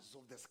stars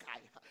of the sky.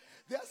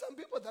 There are some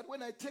people that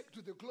when I take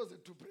to the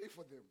closet to pray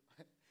for them,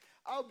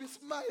 I'll be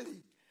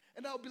smiling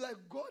and I'll be like,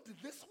 God,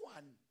 this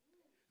one,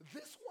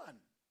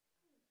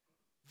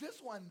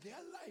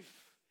 their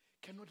life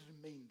cannot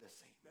remain the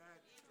same.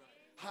 Right.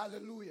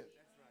 Hallelujah.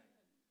 That's right.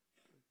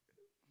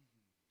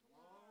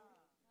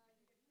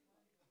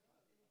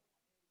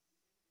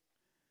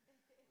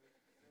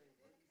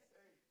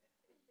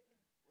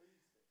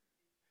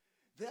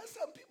 There are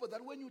some people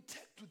that when you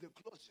take to the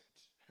closet,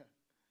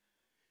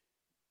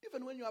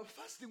 even when you are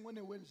fasting on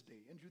a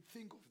Wednesday and you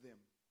think of them,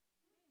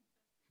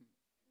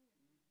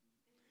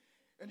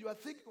 and you are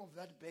thinking of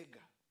that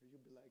beggar,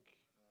 you'll be like,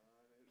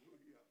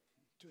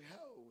 to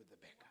hell with the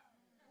beggar.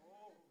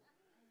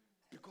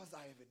 Because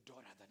I have a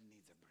daughter that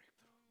needs a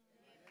breakthrough.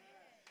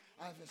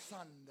 I have a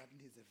son that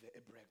needs a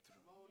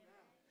breakthrough.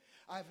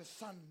 I have a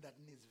son that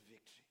needs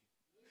victory.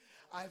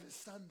 I have a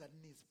son that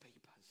needs papers.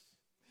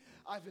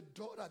 I have a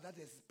daughter that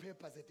has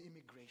papers at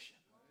immigration.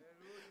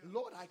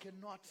 Lord, I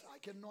cannot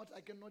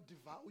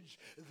divulge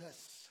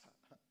this.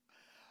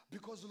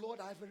 Because, Lord,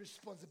 I have a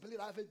responsibility.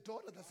 I have a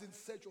daughter that's in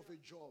search of a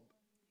job.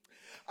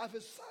 I have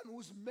a son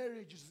whose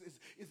marriage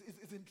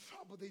is in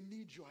trouble. They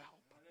need your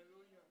help.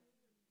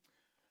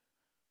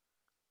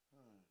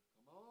 Come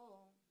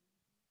on.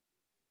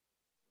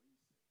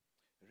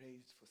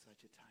 Raised for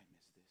such a time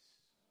as this.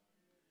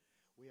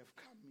 We have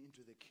come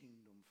into the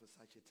kingdom for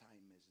such a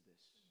time as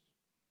this.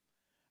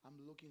 I'm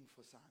looking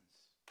for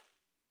sons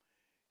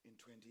in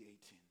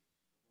 2018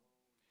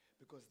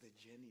 because the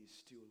journey is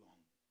still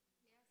long.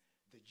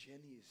 The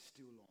journey is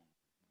still long.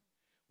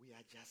 We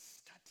are just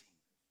starting.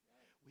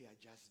 We are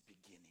just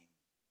beginning.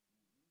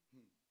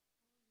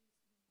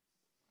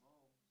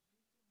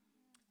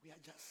 We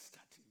are just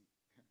starting.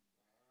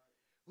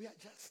 We are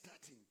just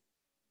starting.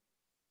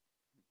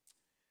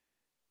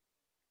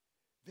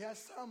 There are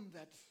some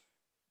that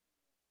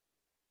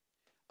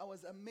I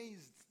was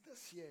amazed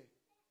this year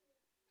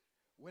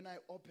when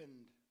I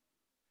opened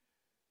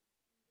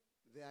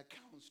the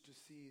accounts to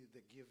see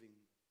the giving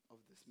of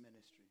this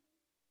ministry.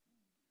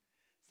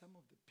 Some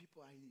of the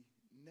people I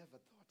never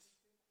thought.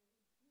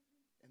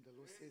 And the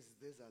Lord says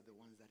these are the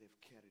ones that have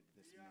carried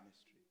this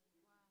ministry.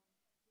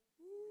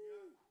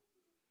 Wow.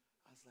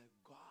 I was like,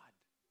 God,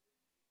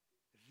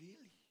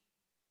 really?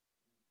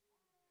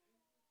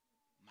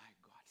 My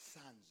God,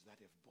 sons that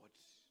have bought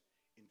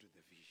into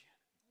the vision.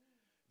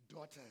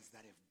 Daughters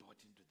that have bought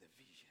into the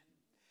vision.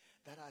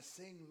 That are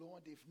saying,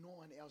 Lord, if no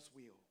one else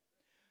will,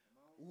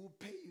 we'll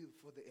pay you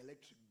for the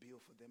electric bill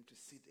for them to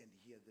sit and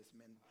hear this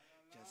man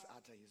just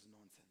utter his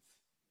nonsense.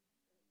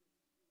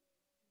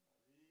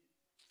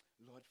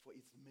 Lord, for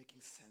it's making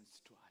sense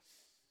to us.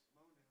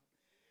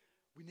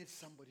 We need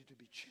somebody to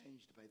be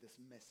changed by this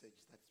message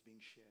that's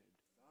being shared.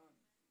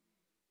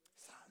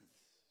 Sons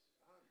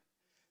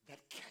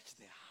that catch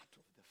the heart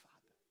of the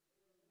Father.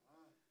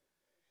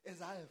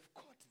 As I have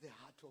caught the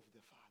heart of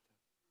the Father.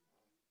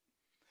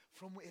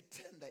 From a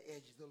tender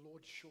age, the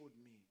Lord showed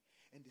me.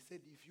 And he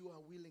said, if you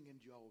are willing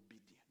and you are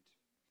obedient,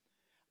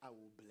 I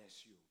will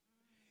bless you.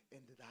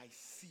 And thy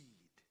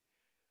seed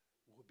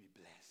will be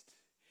blessed.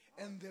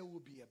 And there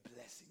will be a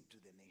blessing to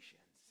the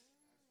nations.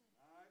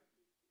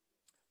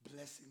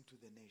 Blessing to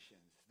the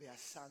nations. There are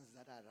sons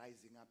that are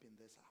rising up in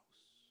this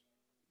house.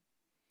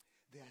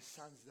 There are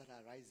sons that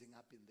are rising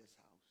up in this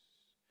house.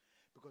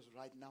 Because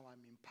right now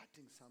I'm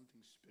imparting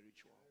something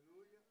spiritual.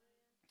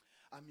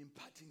 I'm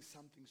imparting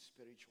something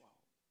spiritual.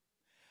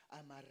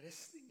 I'm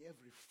arresting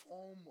every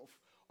form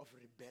of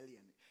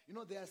rebellion. You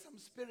know, there are some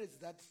spirits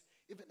that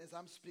even as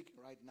I'm speaking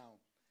right now,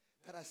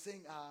 that are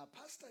saying,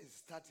 Pastor is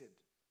started.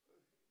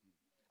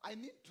 I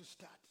need to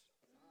start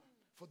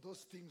for those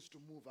things to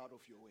move out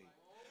of your way.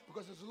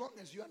 Because as long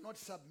as you are not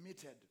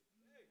submitted,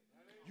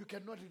 you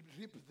cannot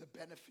reap the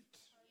benefit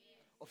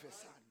of a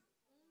son.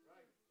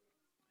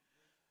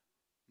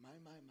 My.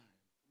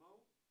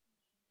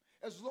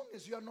 As long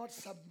as you are not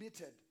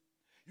submitted,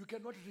 you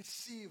cannot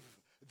receive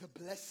the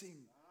blessing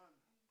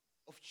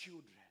of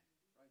children.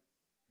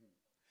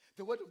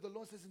 The word of the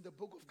Lord says in the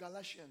book of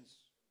Galatians,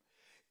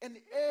 an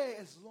heir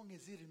as long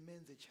as he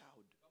remains a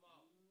child.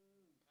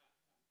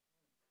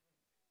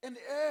 An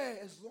heir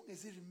as long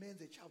as he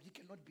remains a child, he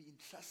cannot be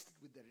entrusted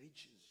with the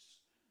riches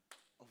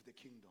of the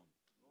kingdom.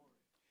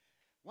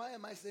 Why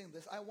am I saying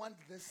this? I want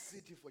this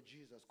city for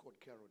Jesus called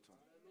Carrollton.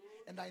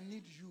 And I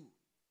need you.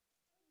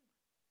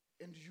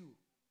 And you.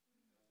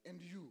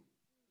 And you.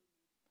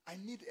 I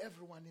need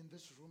everyone in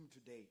this room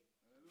today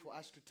for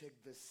us to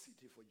take this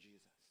city for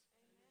Jesus.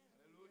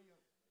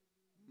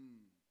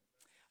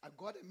 I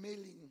got a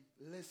mailing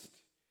list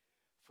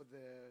for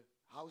the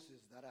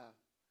houses that are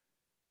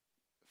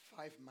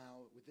 5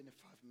 mile, within a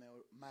 5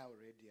 mile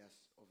radius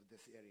of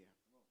this area.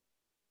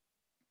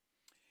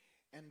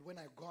 And when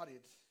I got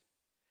it,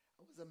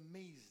 I was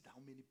amazed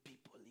how many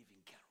people live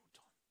in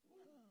Carrollton.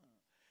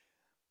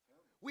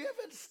 We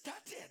haven't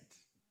started.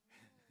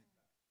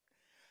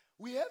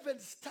 We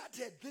haven't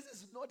started. This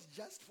is not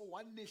just for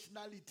one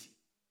nationality.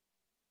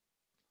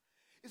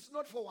 It's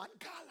not for one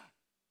color.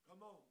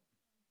 Come on.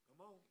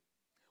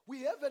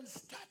 We haven't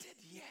started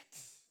yet.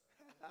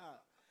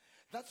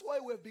 That's why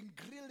we've been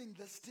grilling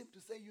this team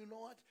to say, you know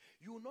what?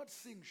 You will not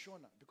sing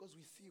Shona because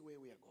we see where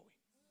we are going.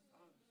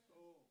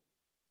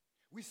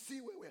 We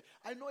see where we are.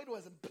 I know it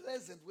wasn't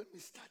pleasant when we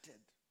started.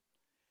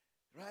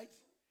 Right?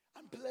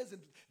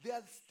 Unpleasant. There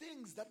are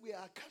things that we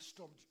are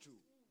accustomed to.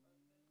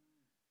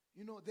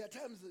 You know, there are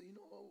times,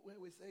 where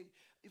we say,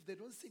 if they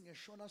don't sing a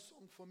Shona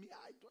song for me,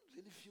 I don't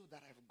really feel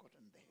that I've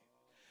gotten there.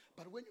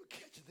 But when you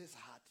catch this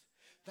heart,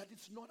 that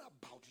it's not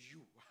about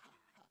you.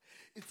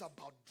 It's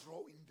about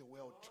drawing the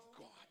world to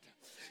God.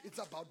 It's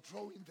about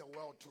drawing the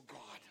world to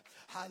God.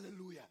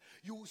 Hallelujah.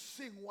 You will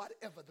sing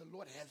whatever the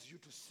Lord has you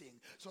to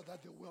sing so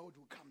that the world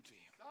will come to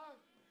him.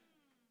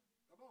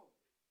 Come on.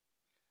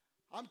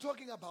 I'm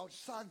talking about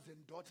sons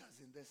and daughters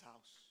in this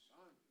house.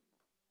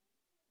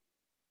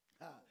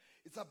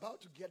 It's about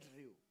to get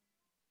real.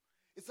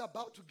 It's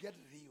about to get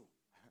real.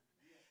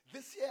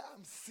 This year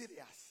I'm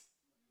serious.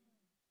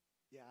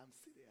 Yeah, I'm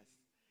serious.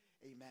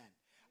 Amen.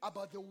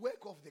 About the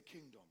work of the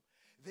kingdom.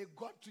 They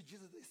got to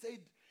Jesus. They said,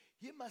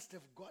 he must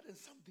have gotten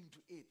something to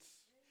eat.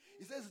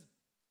 He says,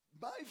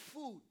 my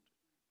food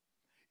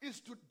is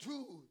to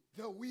do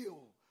the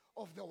will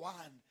of the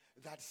one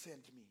that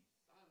sent me.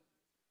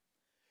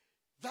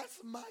 That's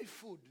my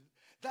food.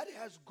 That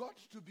has got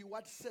to be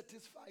what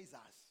satisfies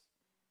us.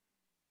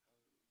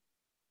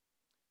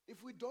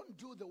 If we don't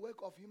do the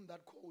work of him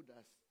that called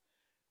us,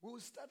 we will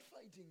start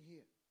fighting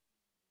here.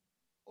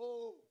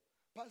 Oh,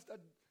 Pastor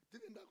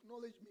didn't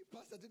acknowledge me.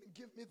 Pastor didn't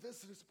give me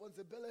this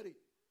responsibility.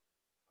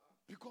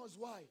 Because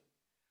why?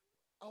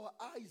 Our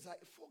eyes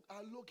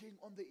are looking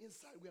on the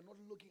inside. We are not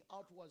looking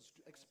outwards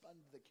to expand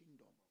the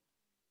kingdom.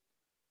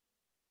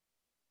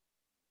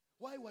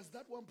 Why was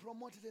that one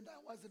promoted and I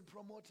wasn't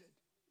promoted?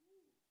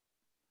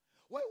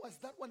 Why was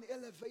that one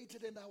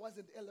elevated and I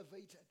wasn't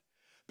elevated?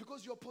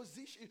 Because your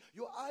position,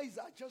 your eyes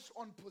are just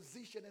on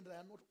position and they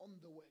are not on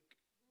the work.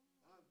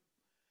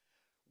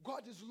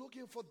 God is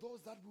looking for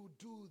those that will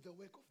do the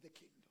work of the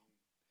kingdom,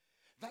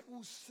 that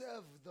will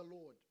serve the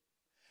Lord,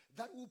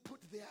 that will put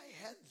their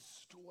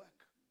hands to work.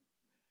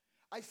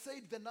 I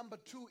said the number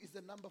 2 is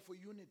the number for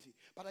unity,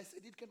 but I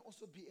said it can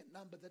also be a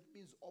number that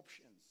means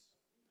options.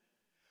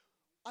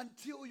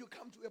 Until you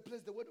come to a place,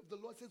 the word of the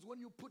Lord says, when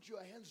you put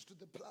your hands to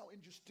the plow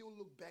and you still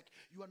look back,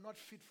 you are not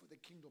fit for the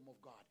kingdom of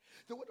God.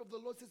 The word of the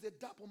Lord says, a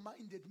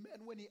double-minded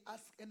man, when he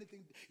asks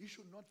anything, he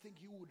should not think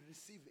he would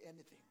receive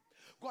anything.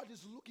 God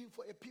is looking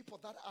for a people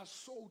that are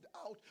sold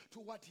out to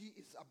what he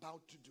is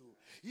about to do.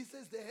 He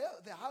says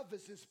the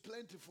harvest is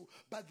plentiful,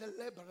 but the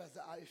laborers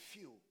are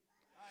few.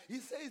 He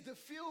says the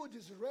field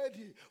is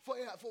ready for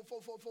a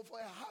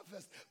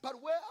harvest.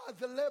 But where are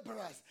the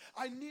laborers?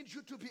 I need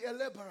you to be a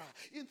laborer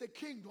in the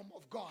kingdom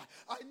of God.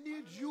 I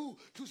need you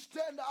to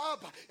stand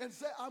up and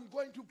say, I'm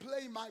going to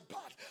play my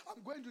part.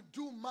 I'm going to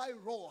do my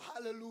role.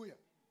 Hallelujah.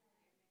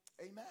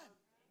 Amen.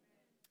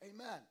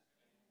 Amen.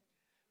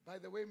 By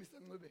the way, Mr.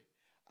 Ngube,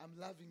 I'm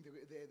loving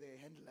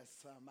the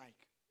handless mic.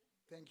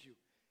 Thank you.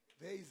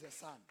 There is a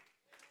son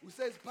who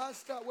says,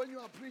 Pastor, when you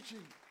are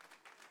preaching,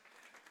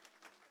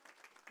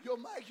 your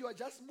mic, you are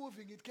just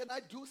moving it. Can I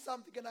do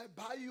something? Can I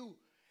buy you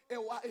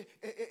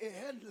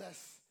a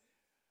handless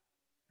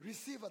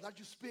receiver that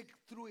you speak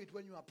through it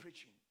when you are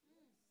preaching?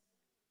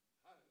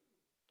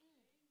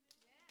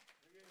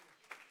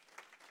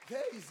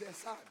 There is a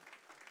son.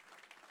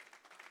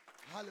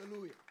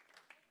 Hallelujah.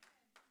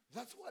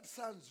 That's what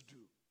sons do.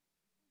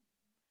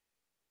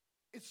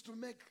 It's to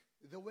make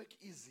the work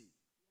easy.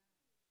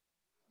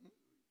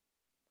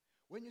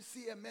 When you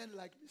see a man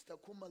like Mr.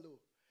 Kumalo,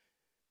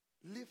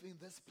 live in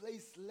this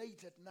place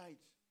late at night,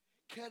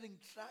 carrying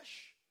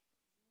trash.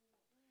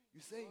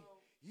 You say,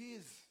 he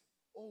is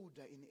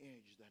older in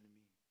age than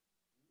me.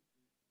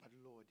 But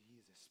Lord, he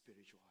is a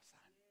spiritual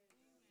son.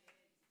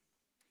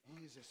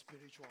 He is a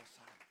spiritual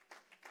son.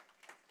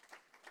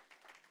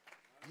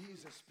 He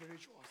is a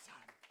spiritual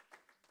son.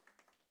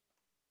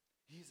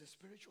 He is a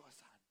spiritual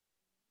son.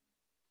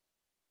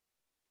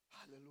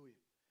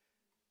 Hallelujah.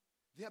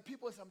 There are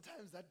people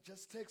sometimes that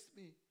just text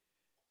me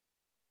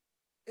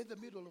in the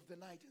middle of the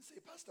night and say,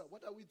 Pastor,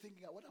 what are we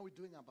thinking? What are we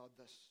doing about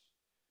this?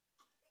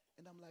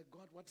 And I'm like,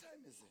 God, what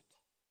time is it?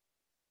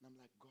 And I'm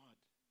like, God,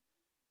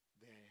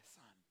 they're a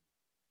son.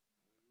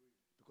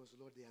 Because,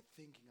 Lord, they are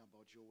thinking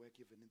about your work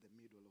even in the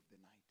middle of the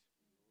night.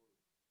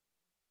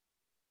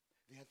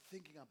 They are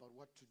thinking about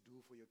what to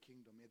do for your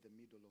kingdom in the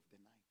middle of the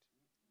night.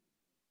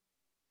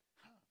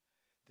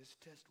 This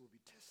test will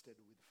be tested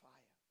with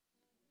fire.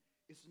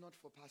 It's not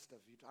for Pastor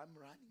Vito. I'm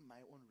running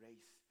my own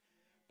race.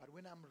 But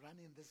when I'm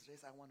running this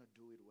race, I want to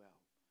do it well.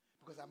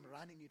 Because I'm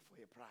running it for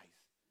a prize.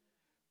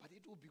 But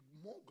it will be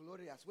more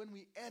glorious when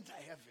we enter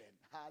heaven.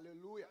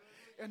 Hallelujah.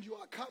 And you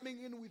are coming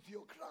in with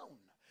your crown.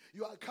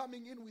 You are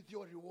coming in with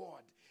your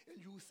reward.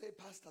 And you say,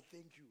 Pastor,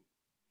 thank you.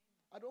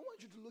 I don't want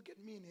you to look at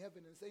me in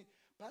heaven and say,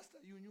 Pastor,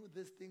 you knew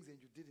these things and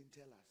you didn't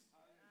tell us.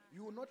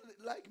 You will not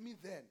like me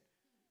then.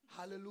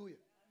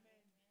 Hallelujah.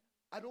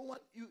 I don't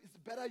want you. It's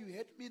better you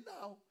hate me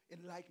now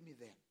and like me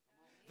then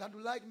than to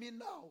like me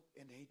now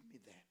and hate me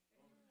then.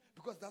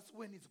 Because that's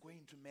when it's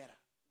going to matter.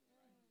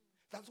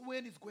 That's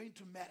when it's going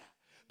to matter.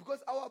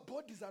 Because our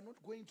bodies are not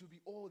going to be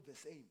all the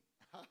same.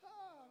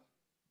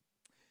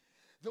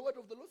 The word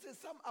of the Lord says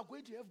some are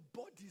going to have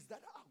bodies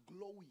that are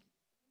glowing.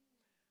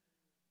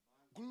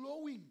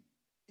 Glowing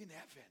in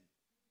heaven.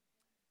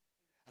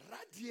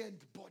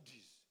 Radiant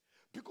bodies.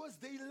 Because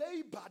they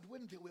labored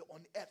when they were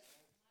on earth.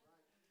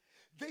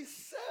 They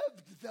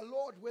served the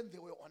Lord when they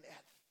were on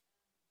earth.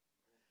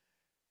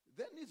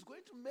 Then it's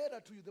going to matter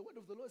to you. The word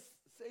of the Lord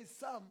says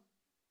some,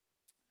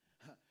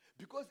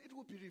 because it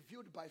will be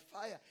revealed by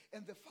fire,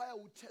 and the fire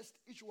will test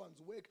each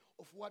one's work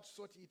of what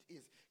sort it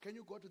is. Can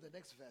you go to the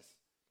next verse?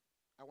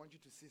 I want you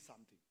to see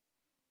something.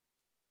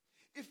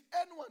 If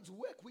anyone's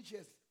work which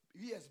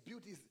he has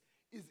built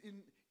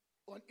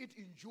on it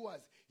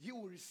endures, he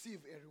will receive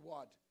a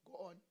reward.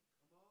 Go on.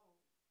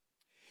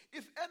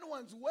 If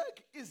anyone's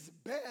work is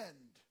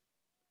burned,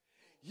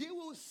 he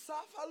will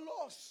suffer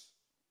loss,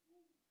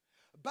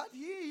 but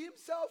he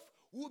himself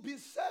will be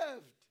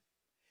saved.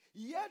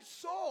 Yet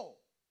so,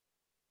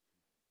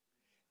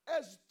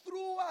 as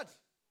through what?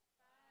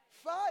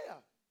 Fire.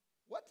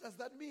 What does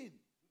that mean?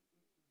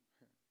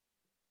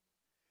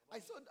 I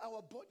thought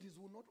our bodies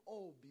will not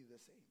all be the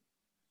same.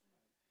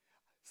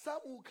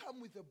 Some will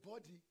come with a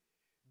body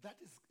that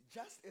is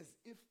just as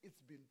if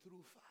it's been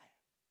through fire.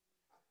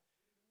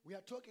 We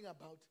are talking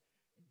about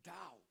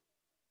Tao,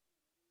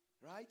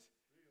 right?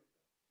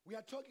 We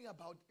are talking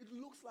about, it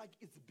looks like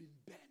it's been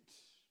bent.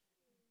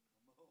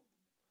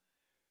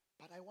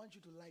 But I want you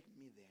to like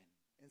me then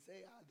and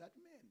say, that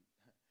man,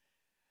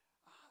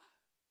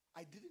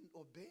 I didn't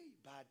obey,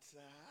 but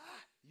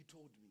he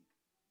told me.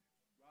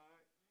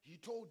 Right. He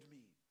told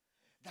me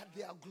that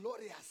they are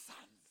glorious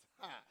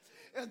sons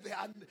and they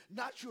are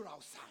natural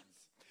sons.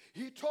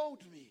 He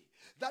told me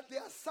that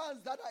there are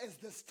sons that are as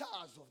the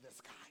stars of the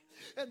sky,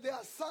 and there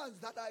are sons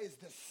that are as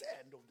the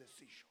sand of the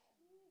seashore.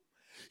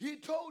 He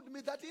told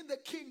me that in the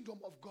kingdom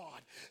of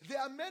God, there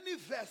are many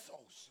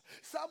vessels,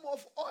 some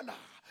of honor,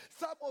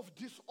 some of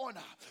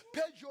dishonor.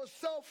 Purge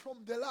yourself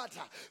from the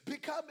latter.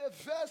 Become a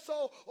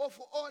vessel of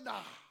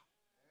honor.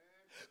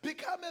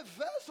 Become a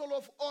vessel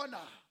of honor.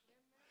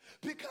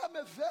 Become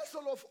a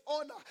vessel of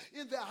honor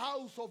in the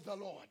house of the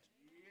Lord.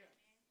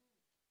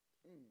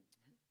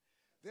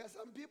 There are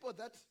some people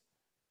that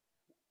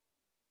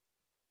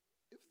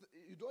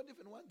you don't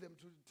even want them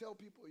to tell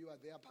people you are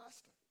their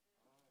pastor.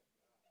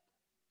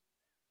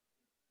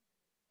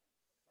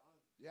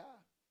 Yeah.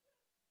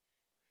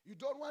 You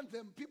don't want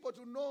people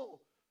to know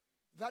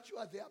that you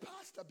are their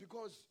pastor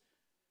because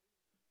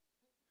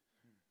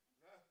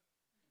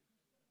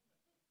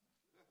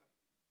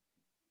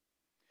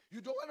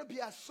you don't want to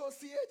be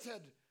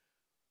associated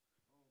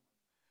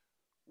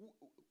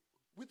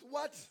with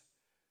what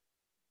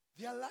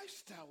their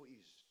lifestyle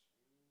is.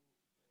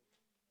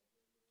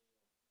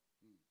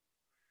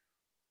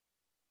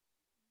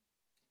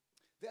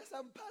 There are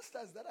some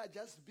pastors that are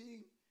just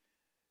being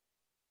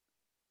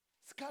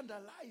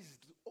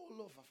scandalized all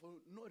over for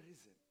no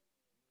reason.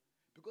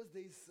 Because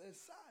there is a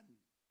son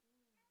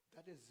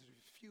that has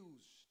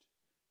refused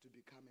to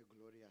become a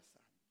glorious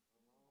son.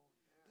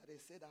 That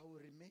has said, I will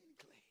remain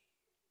clay.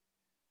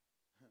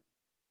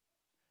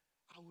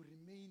 I will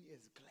remain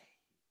as clay.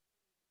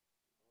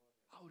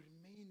 I will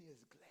remain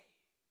as clay.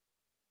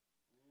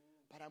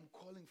 But I'm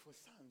calling for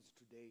sons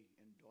today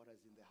and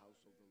daughters in the house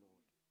of the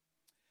Lord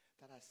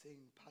that are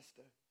saying,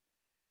 Pastor,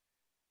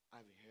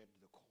 I've heard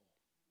the call.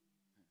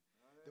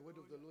 The word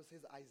of the Lord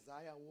says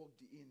Isaiah walked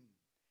in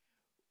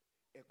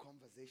a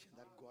conversation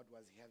that God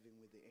was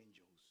having with the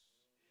angels.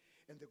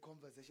 And the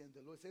conversation,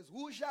 the Lord says,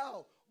 who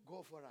shall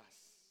go for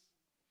us?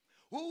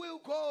 Who will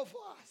go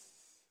for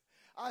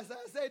us? As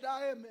I said,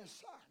 I am a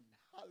son.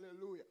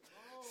 Hallelujah.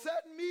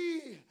 Send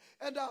me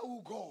and I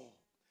will go.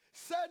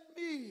 Send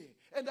me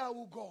and I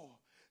will go.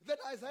 Then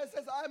Isaiah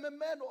says, I am a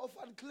man of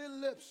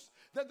unclean lips.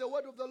 Then the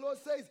word of the Lord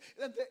says,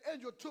 and the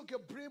angel took a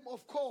brim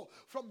of coal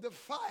from the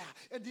fire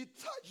and he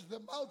touched the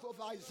mouth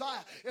of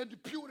Isaiah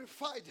and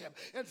purified him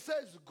and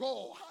says,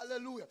 go.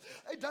 Hallelujah.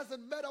 It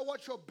doesn't matter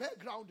what your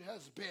background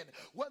has been.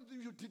 When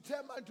you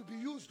determine to be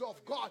used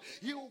of God,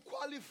 he will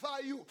qualify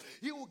you.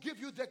 He will give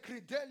you the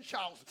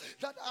credentials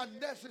that are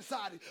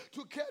necessary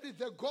to carry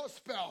the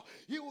gospel.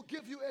 He will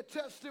give you a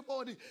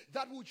testimony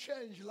that will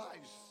change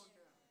lives.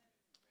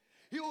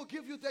 He will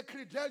give you the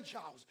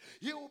credentials.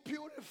 He will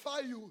purify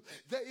you.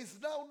 There is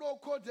now no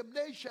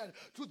condemnation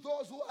to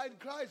those who are in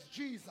Christ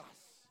Jesus.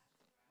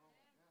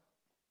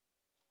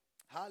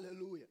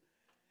 Hallelujah.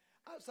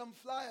 I have some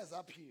flyers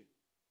up here.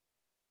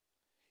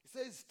 It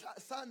says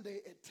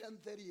Sunday at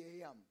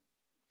 10:30 a.m.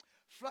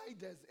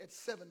 Fridays at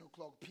 7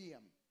 o'clock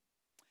p.m.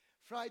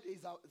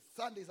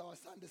 Sunday is our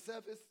Sunday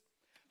service.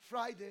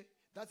 Friday,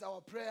 that's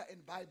our prayer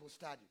and Bible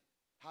study.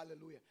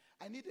 Hallelujah.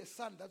 I need a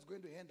son that's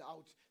going to hand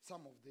out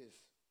some of this.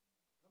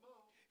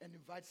 And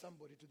invite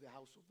somebody to the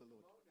house of the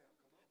Lord.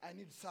 I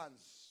need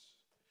sons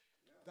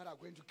that are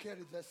going to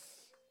carry this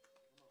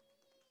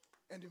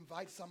and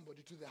invite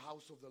somebody to the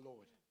house of the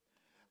Lord.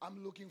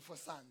 I'm looking for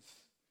sons.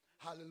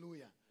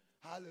 Hallelujah.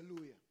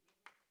 Hallelujah.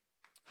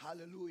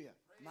 Hallelujah.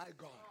 My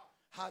God.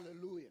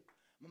 Hallelujah.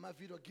 Mama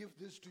Vito, give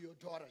this to your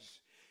daughters.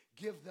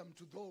 Give them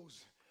to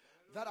those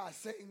that are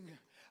saying,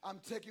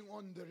 I'm taking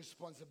on the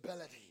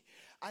responsibility.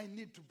 I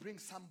need to bring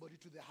somebody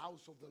to the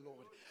house of the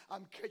Lord.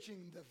 I'm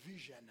catching the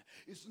vision.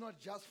 It's not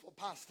just for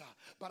pastor,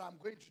 but I'm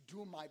going to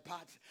do my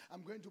part.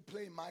 I'm going to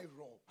play my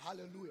role.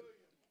 Hallelujah.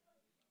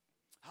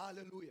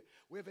 Hallelujah.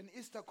 We have an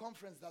Easter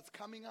conference that's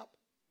coming up.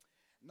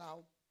 Now,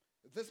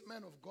 this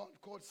man of God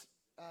called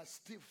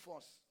Steve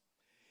Foss,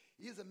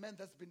 he is a man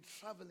that's been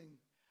traveling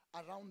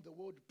around the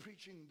world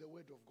preaching the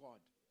word of God.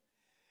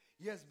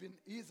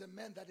 He is a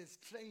man that has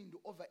trained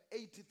over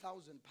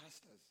 80,000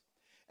 pastors.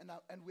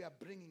 And we are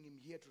bringing him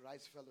here to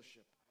Rise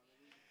Fellowship.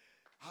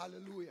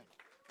 Hallelujah.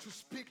 To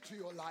speak to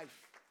your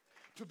life.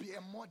 To be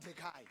a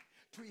Mordecai.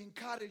 To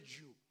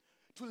encourage you.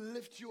 To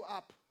lift you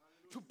up.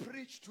 To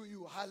preach to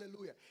you.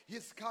 Hallelujah.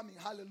 He's coming.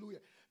 Hallelujah.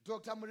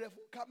 Dr. Murefu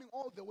coming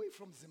all the way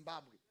from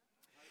Zimbabwe.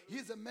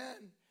 He's a man,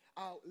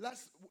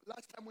 last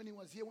time when he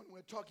was here, when we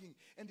were talking,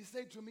 and he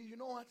said to me, you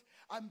know what?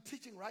 I'm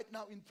teaching right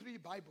now in 3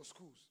 Bible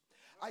schools.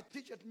 I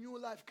teach at New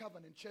Life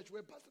Covenant Church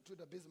where Pastor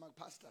Tudor Bismarck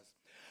pastors.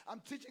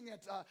 I'm teaching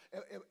at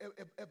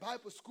a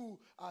Bible school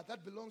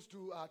that belongs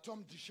to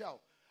Tom Dishell.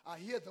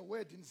 Hear the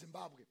word in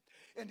Zimbabwe.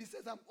 And he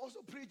says, I'm also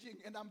preaching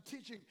and I'm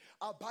teaching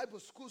our Bible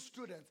school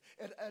students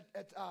at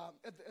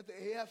the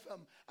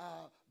AFM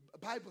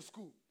Bible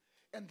school.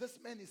 And this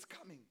man is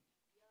coming.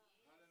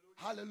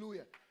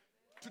 Hallelujah.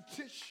 To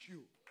teach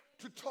you,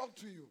 to talk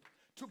to you,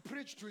 to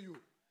preach to you.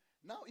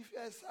 Now, if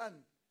you're a son,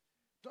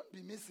 don't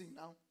be missing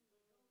now.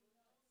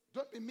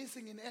 Don't be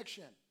missing in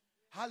action.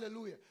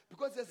 Hallelujah.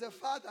 Because as a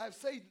father, I've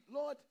said,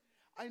 Lord,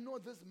 I know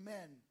this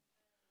man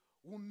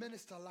will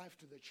minister life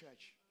to the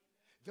church.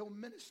 They will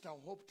minister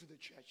hope to the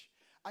church.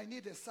 I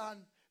need a son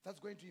that's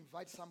going to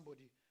invite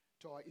somebody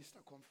to our Easter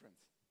conference.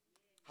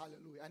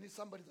 Hallelujah. I need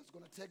somebody that's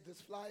going to take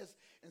these flyers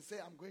and say,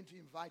 I'm going to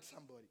invite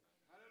somebody.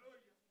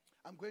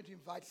 Hallelujah. I'm going to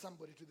invite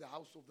somebody to the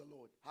house of the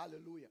Lord.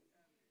 Hallelujah.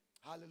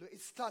 Hallelujah.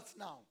 It starts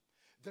now.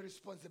 The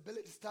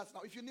responsibility starts now.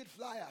 If you need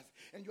flyers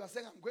and you are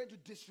saying, I'm going to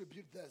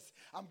distribute this,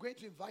 I'm going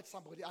to invite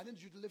somebody, I need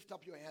you to lift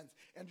up your hands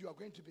and you are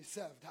going to be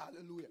served.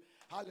 Hallelujah.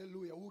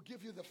 Hallelujah. We'll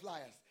give you the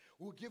flyers.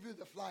 We'll give you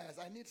the flyers.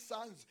 I need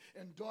sons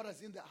and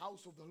daughters in the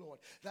house of the Lord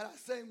that are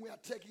saying we are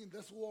taking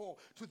this war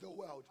to the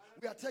world.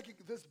 We are taking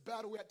this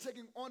battle. We are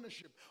taking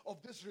ownership of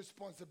this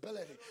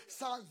responsibility.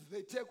 Sons,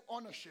 they take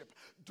ownership.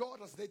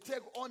 Daughters, they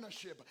take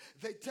ownership.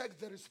 They take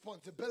the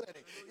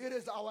responsibility. It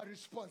is our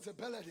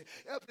responsibility.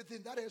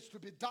 Everything that is to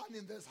be done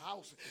in this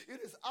house,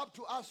 it is up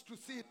to us to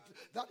see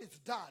that it's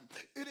done.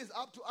 It is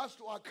up to us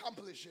to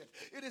accomplish it.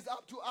 It is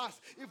up to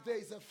us if there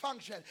is a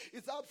function.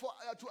 It's up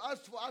to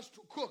us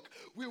to cook.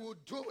 We will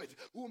do it.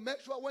 We'll make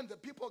sure when the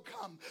people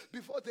come,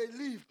 before they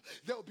leave,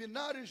 they'll be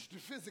nourished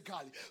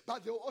physically,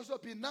 but they'll also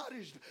be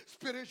nourished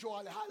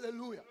spiritually.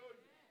 Hallelujah.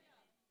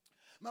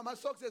 Mama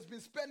Sox has been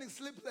spending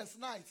sleepless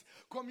nights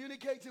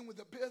communicating with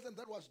the person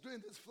that was doing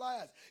these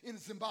flyers in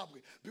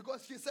Zimbabwe,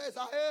 because she says,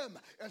 I am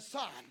a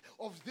son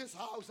of this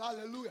house.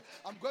 Hallelujah.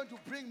 I'm going to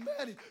bring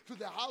many to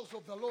the house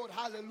of the Lord.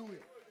 Hallelujah.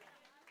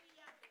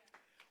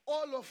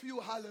 All of you,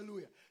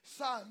 hallelujah,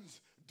 sons,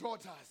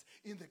 daughters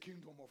in the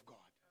kingdom of God.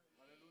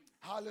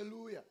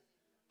 Hallelujah.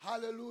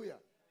 Hallelujah.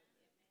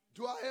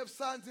 Do I have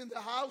sons in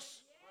the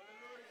house?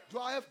 Do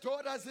I have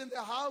daughters in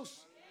the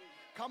house?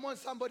 Come on,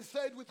 somebody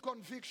say it with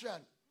conviction.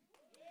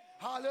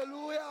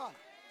 Hallelujah.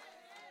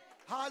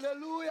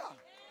 Hallelujah.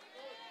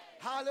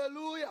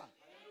 Hallelujah.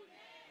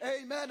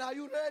 Amen. Are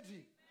you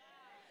ready?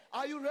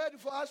 Are you ready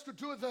for us to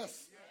do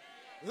this?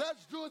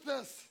 Let's do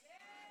this.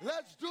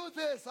 Let's do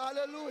this.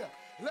 Hallelujah.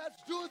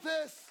 Let's do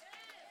this.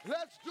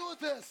 Let's do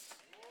this.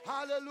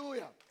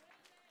 Hallelujah.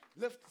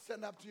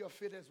 Stand up to your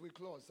feet as we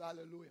close.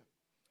 Hallelujah.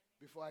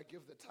 Before I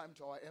give the time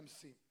to our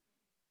MC,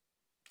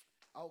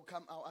 I'll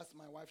ask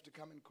my wife to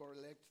come and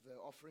collect the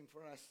offering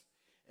for us.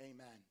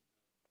 Amen.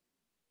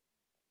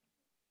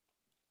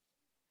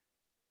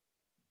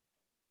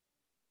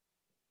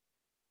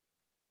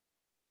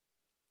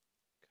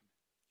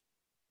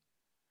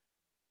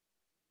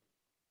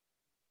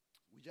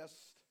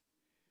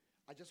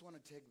 I just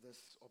want to take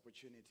this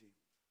opportunity,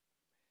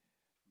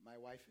 my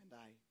wife and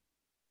I,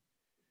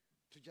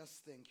 to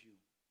just thank you.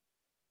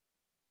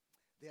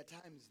 There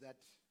are times that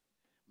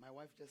my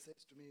wife just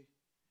says to me,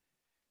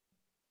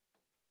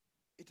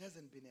 it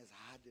hasn't been as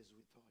hard as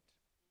we thought.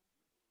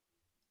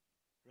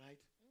 Right?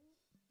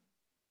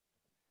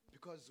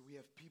 Because we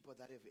have people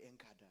that have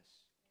anchored us.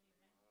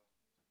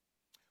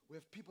 We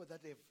have people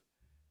that have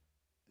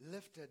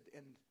lifted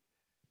and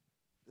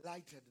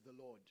lighted the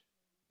Lord.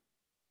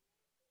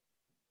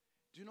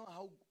 Do you know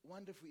how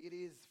wonderful it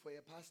is for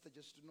a pastor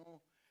just to know,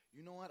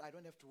 you know what, I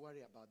don't have to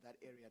worry about that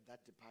area,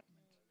 that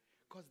department.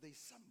 Because there's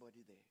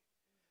somebody there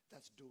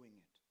that's doing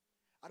it.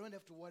 I don't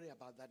have to worry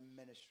about that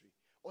ministry.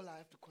 All I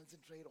have to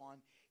concentrate on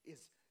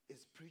is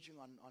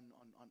preaching on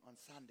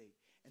Sunday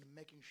and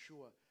making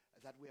sure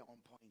that we are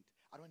on point.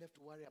 I don't have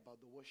to worry about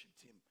the worship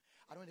team.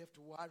 I don't have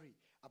to worry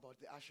about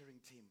the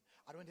ushering team.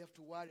 I don't have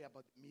to worry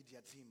about the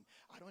media team.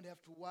 I don't have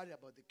to worry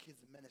about the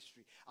kids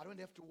ministry. I don't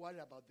have to worry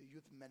about the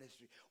youth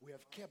ministry. We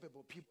have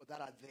capable people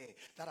that are there,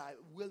 that are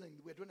willing.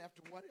 We don't have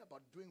to worry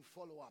about doing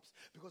follow-ups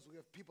because we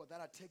have people that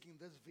are taking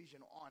this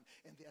vision on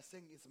and they are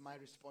saying it's my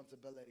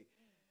responsibility.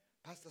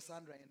 Pastor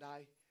Sandra and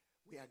I,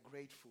 we are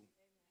grateful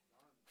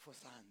for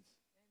sons.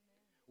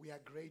 We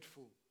are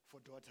grateful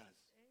for daughters.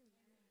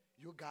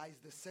 You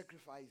guys, the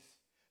sacrifice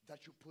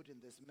that you put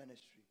in this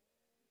ministry.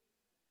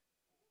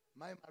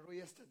 My Maro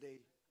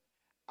yesterday,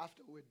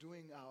 after we were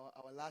doing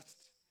our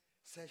last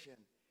session,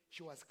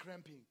 she was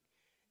cramping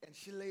and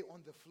she lay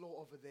on the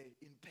floor over there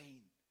in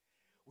pain.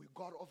 We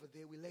got over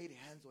there, we laid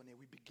hands on her,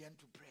 we began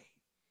to pray.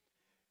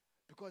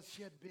 Because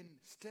she had been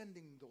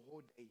standing the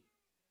whole day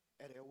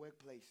at her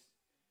workplace,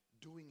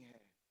 doing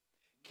hair.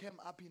 Came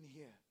up in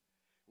here,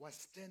 was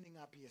standing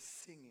up here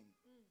singing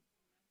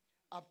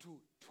up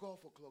to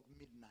 12 o'clock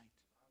midnight.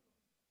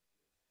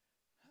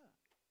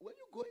 When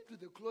you go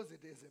into the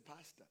closet as a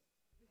pastor,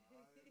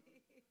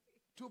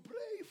 to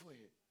pray for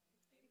her.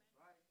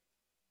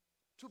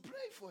 To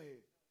pray for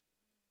her.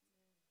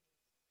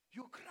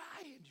 You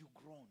cry and you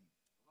groan.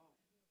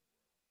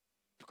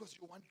 Because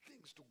you want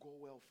things to go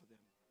well for them.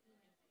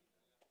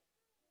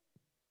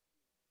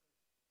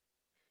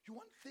 You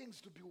want things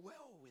to be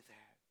well with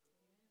her.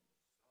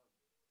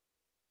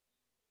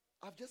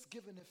 I've just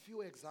given a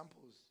few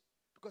examples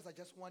because I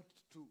just want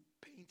to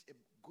paint a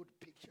good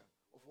picture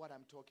of what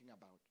I'm talking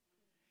about.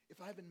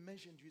 If I haven't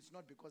mentioned you, it's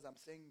not because I'm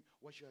saying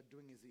what you are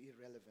doing is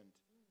irrelevant.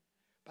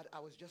 But I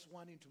was just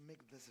wanting to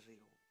make this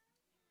real.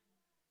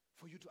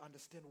 For you to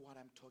understand what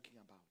I'm talking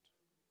about.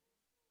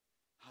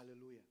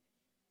 Hallelujah.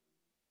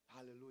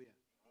 Hallelujah.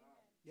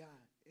 Yeah.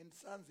 And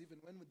sons, even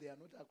when they are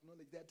not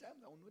acknowledged, there are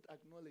times I will not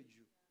acknowledge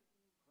you.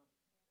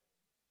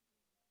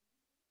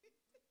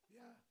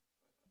 Yeah.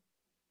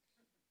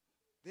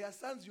 There are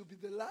sons, you'll be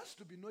the last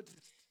to be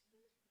noticed.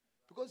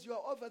 Because you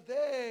are over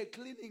there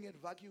cleaning and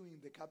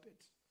vacuuming the carpet.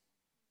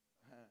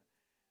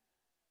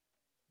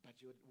 But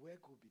your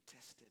work will be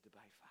tested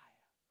by fire.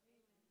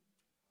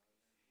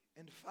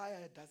 And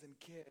fire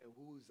doesn't care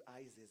whose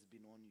eyes has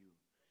been on you.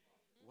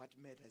 What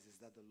matters is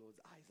that the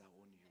Lord's eyes are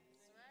on you.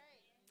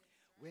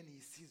 When he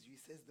sees you,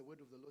 he says, the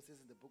word of the Lord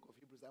says in the book of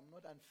Hebrews, I'm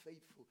not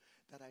unfaithful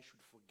that I should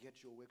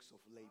forget your works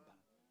of labor.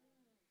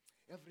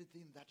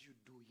 Everything that you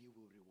do, he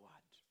will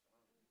reward.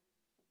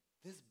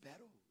 This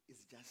battle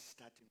is just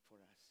starting for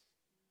us.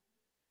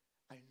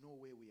 I know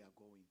where we are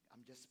going.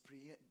 I'm just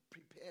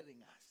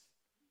preparing us.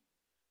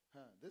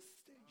 This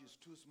stage is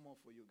too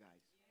small for you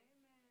guys.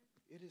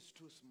 It is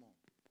too small.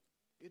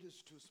 It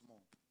is too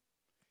small.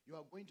 You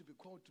are going to be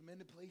called to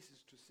many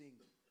places to sing.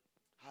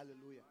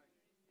 Hallelujah.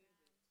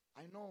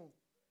 I know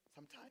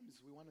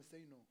sometimes we want to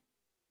say no,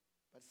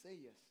 but say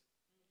yes.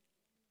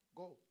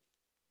 Go.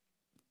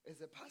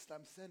 As a pastor,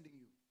 I'm sending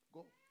you.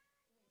 Go.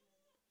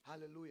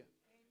 Hallelujah.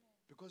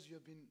 Because you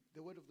have been,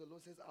 the word of the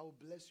Lord says, I will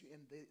bless you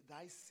and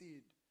thy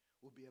seed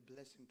will be a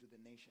blessing to the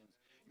nations.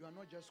 You are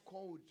not just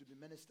called to be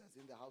ministers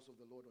in the house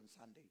of the Lord on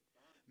Sunday.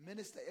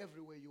 Minister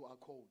everywhere you are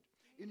called.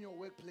 In your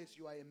workplace,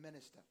 you are a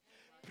minister.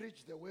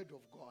 Preach the word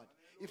of God.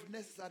 If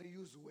necessary,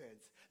 use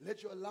words.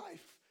 Let your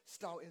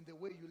lifestyle and the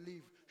way you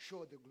live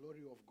show the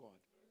glory of God.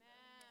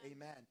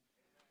 Amen.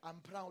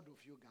 I'm proud of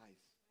you guys.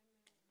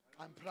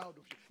 I'm proud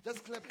of you.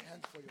 Just clap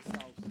hands for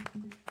yourselves.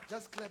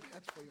 Just clap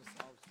hands for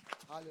yourselves.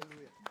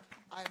 Hallelujah.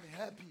 I'm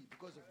happy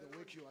because of the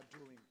work you are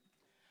doing.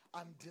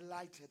 I'm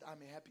delighted.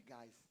 I'm happy,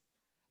 guys.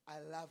 I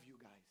love you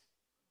guys.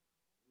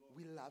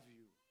 We love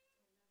you.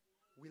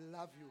 We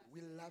love you.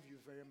 We love you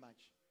very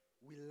much.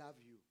 We love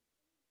you.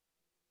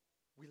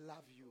 We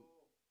love you.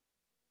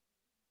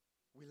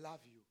 We love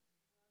you.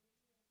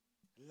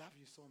 Love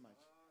you so much.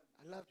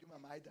 I love you,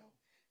 Mama Ida.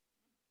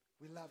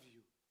 We love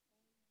you.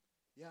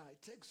 Yeah,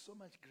 it takes so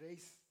much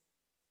grace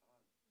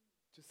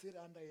to sit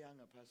under a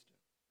younger pastor.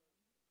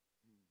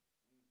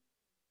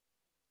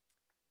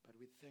 But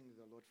we thank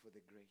the Lord for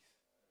the grace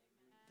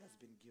that's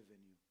been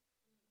given you.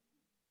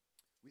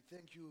 We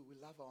thank you. We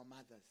love our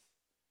mothers.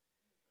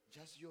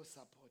 Just your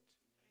support,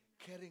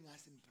 carrying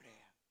us in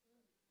prayer.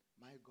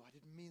 My God,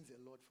 it means a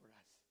lot for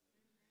us.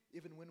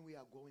 Even when we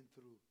are going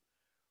through,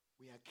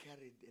 we are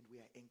carried and we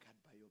are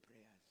anchored by your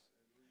prayers.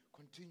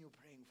 Continue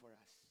praying for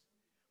us.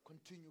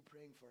 Continue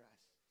praying for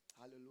us.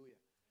 Hallelujah.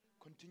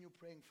 Continue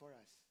praying for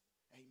us.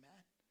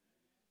 Amen.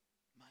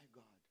 My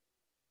God,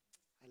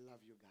 I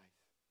love you guys.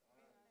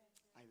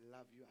 I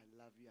love you, I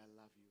love you, I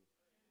love you.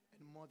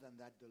 And more than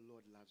that, the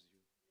Lord loves you.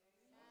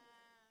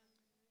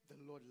 The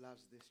Lord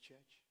loves this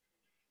church.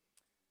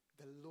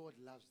 The Lord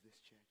loves this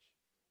church.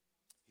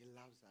 He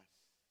loves us.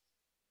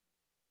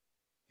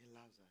 He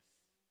loves us.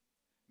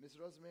 Miss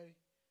Rosemary,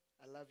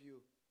 I love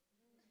you.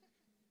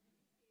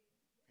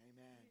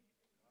 Amen.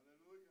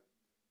 Hallelujah.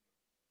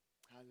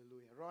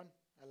 Hallelujah. Ron,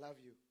 I love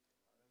you.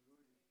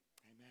 Hallelujah.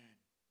 Amen.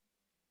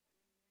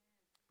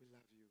 We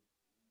love you.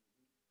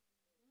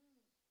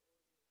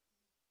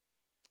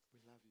 We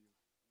love you.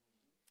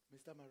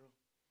 Mr. Maro,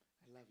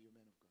 I love you,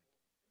 man of God.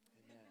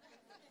 Amen.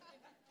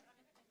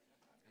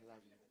 I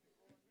love you.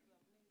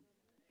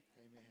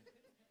 Amen.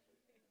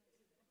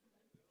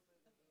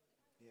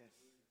 Yes.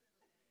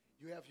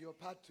 You have your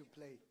part to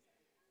play,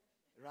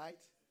 right?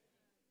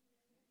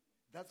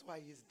 That's why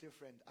he's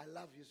different. I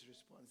love his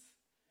response.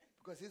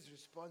 Because his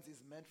response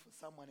is meant for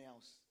someone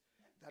else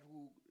that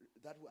will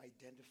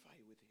identify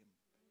with him.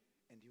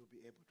 And he'll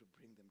be able to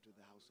bring them to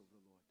the house of the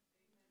Lord.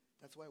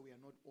 That's why we are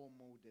not all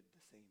molded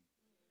the same.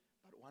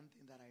 But one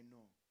thing that I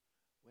know,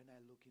 when I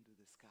look into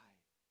the sky,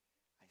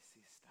 I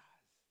see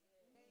stars.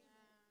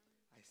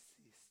 I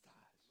see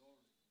stars.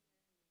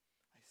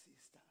 I see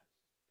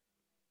stars.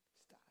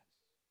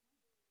 Stars.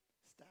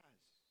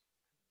 Stars.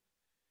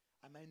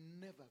 I might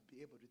never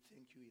be able to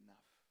thank you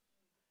enough.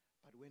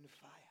 But when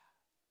fire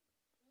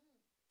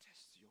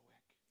tests your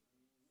work,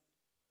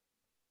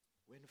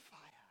 when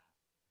fire,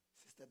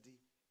 Sister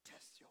D,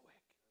 tests your work,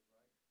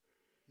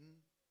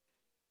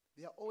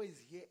 they are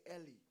always here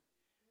early.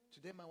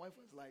 Today my wife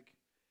was like,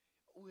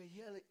 we're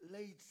here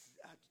late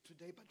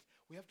today, but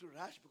we have to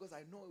rush because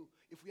I know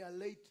if we are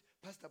late,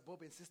 Pastor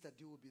Bob and Sister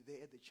D will be there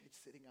at the church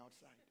sitting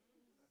outside.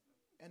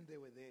 And they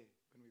were there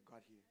when we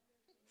got here,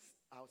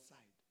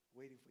 outside,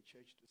 waiting for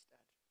church to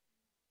start.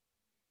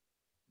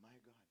 My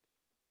God.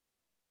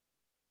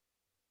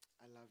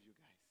 I love you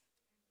guys.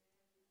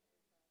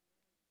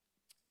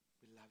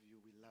 We love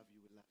you, we love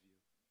you, we love you.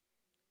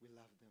 We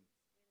love them.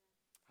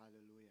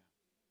 Hallelujah.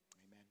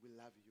 Amen. We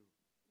love you.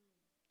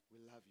 We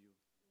love you.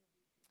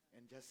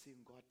 And just seeing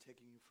God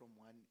taking you from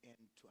one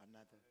end to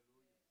another.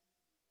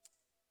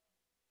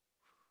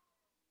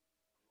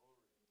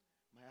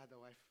 My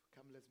other wife,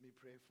 come let me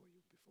pray for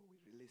you before we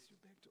release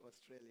you back to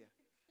Australia.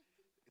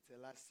 It's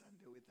her last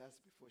Sunday with us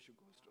before she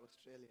goes to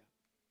Australia.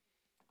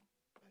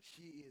 But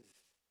she is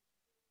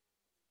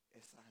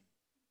a son.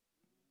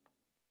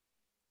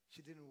 She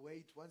didn't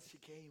wait. Once she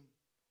came,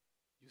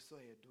 you saw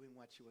her doing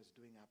what she was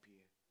doing up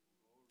here.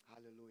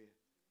 Hallelujah.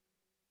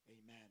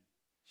 Amen.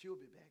 She'll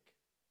be back.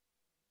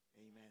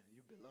 Amen.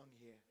 You belong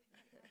here.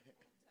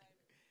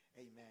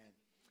 Amen.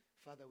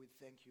 Father, we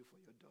thank you for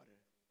your daughter.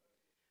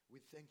 We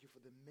thank you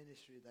for the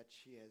ministry that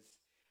she has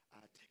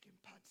taken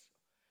part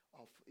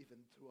of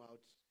even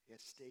throughout her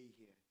stay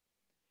here.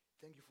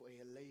 Thank you for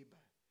her labor,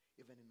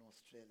 even in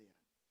Australia.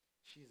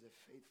 She is a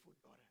faithful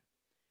daughter.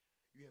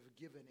 You have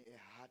given her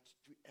a heart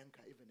to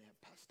anchor even her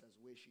pastors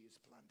where she is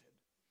planted.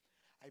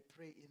 I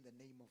pray in the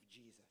name of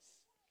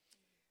Jesus.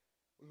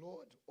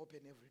 Lord,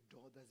 open every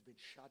door that's been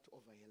shut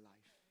over her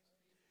life.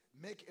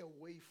 Make a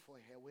way for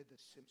her where there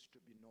seems to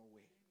be no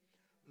way.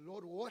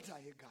 Lord, water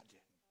her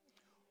garden.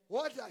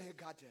 Water her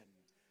garden.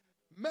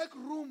 Make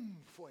room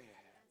for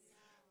her.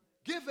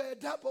 Give her a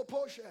double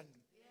portion.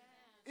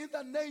 In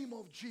the name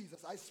of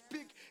Jesus, I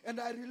speak and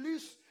I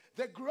release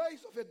the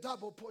grace of a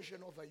double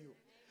portion over you.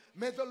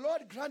 May the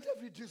Lord grant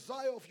every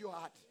desire of your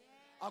heart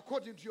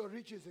according to your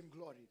riches and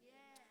glory.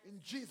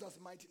 In Jesus'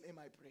 mighty name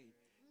I pray.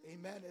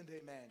 Amen and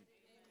amen.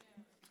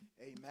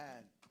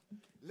 Amen.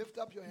 Lift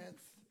up your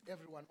hands,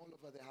 everyone, all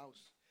over the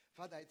house.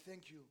 Father, I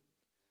thank you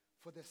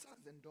for the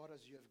sons and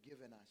daughters you have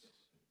given us.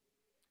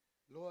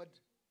 Lord,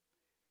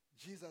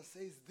 Jesus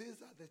says,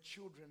 these are the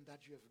children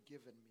that you have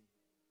given me.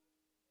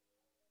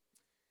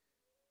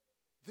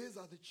 These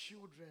are the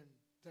children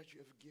that you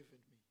have given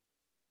me.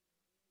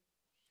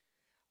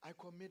 I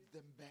commit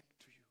them back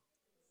to you.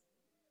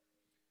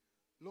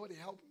 Lord,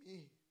 help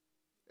me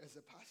as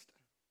a pastor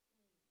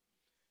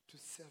to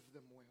serve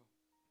them well.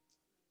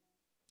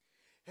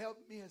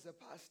 Help me as a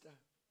pastor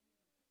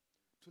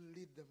to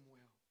lead them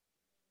well.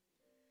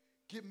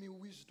 Give me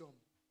wisdom.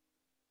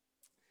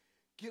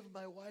 Give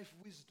my wife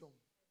wisdom.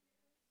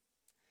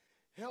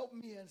 Help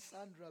me and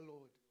Sandra,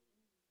 Lord,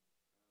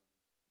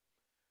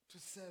 to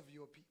serve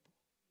your people.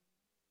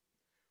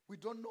 We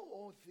don't know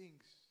all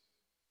things.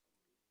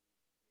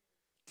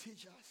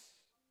 Teach us.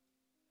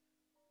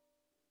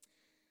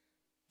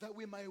 that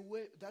we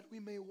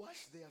may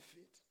wash their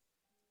feet,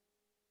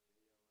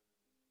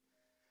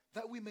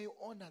 that we may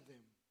honor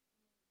them,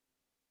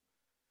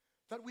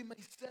 that we may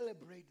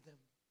celebrate them,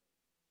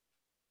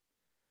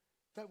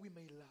 that we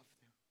may love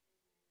them,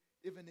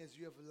 even as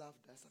you have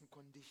loved us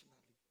unconditionally.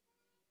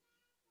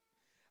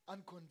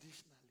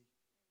 Unconditionally.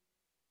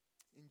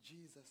 In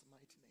Jesus'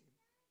 mighty name.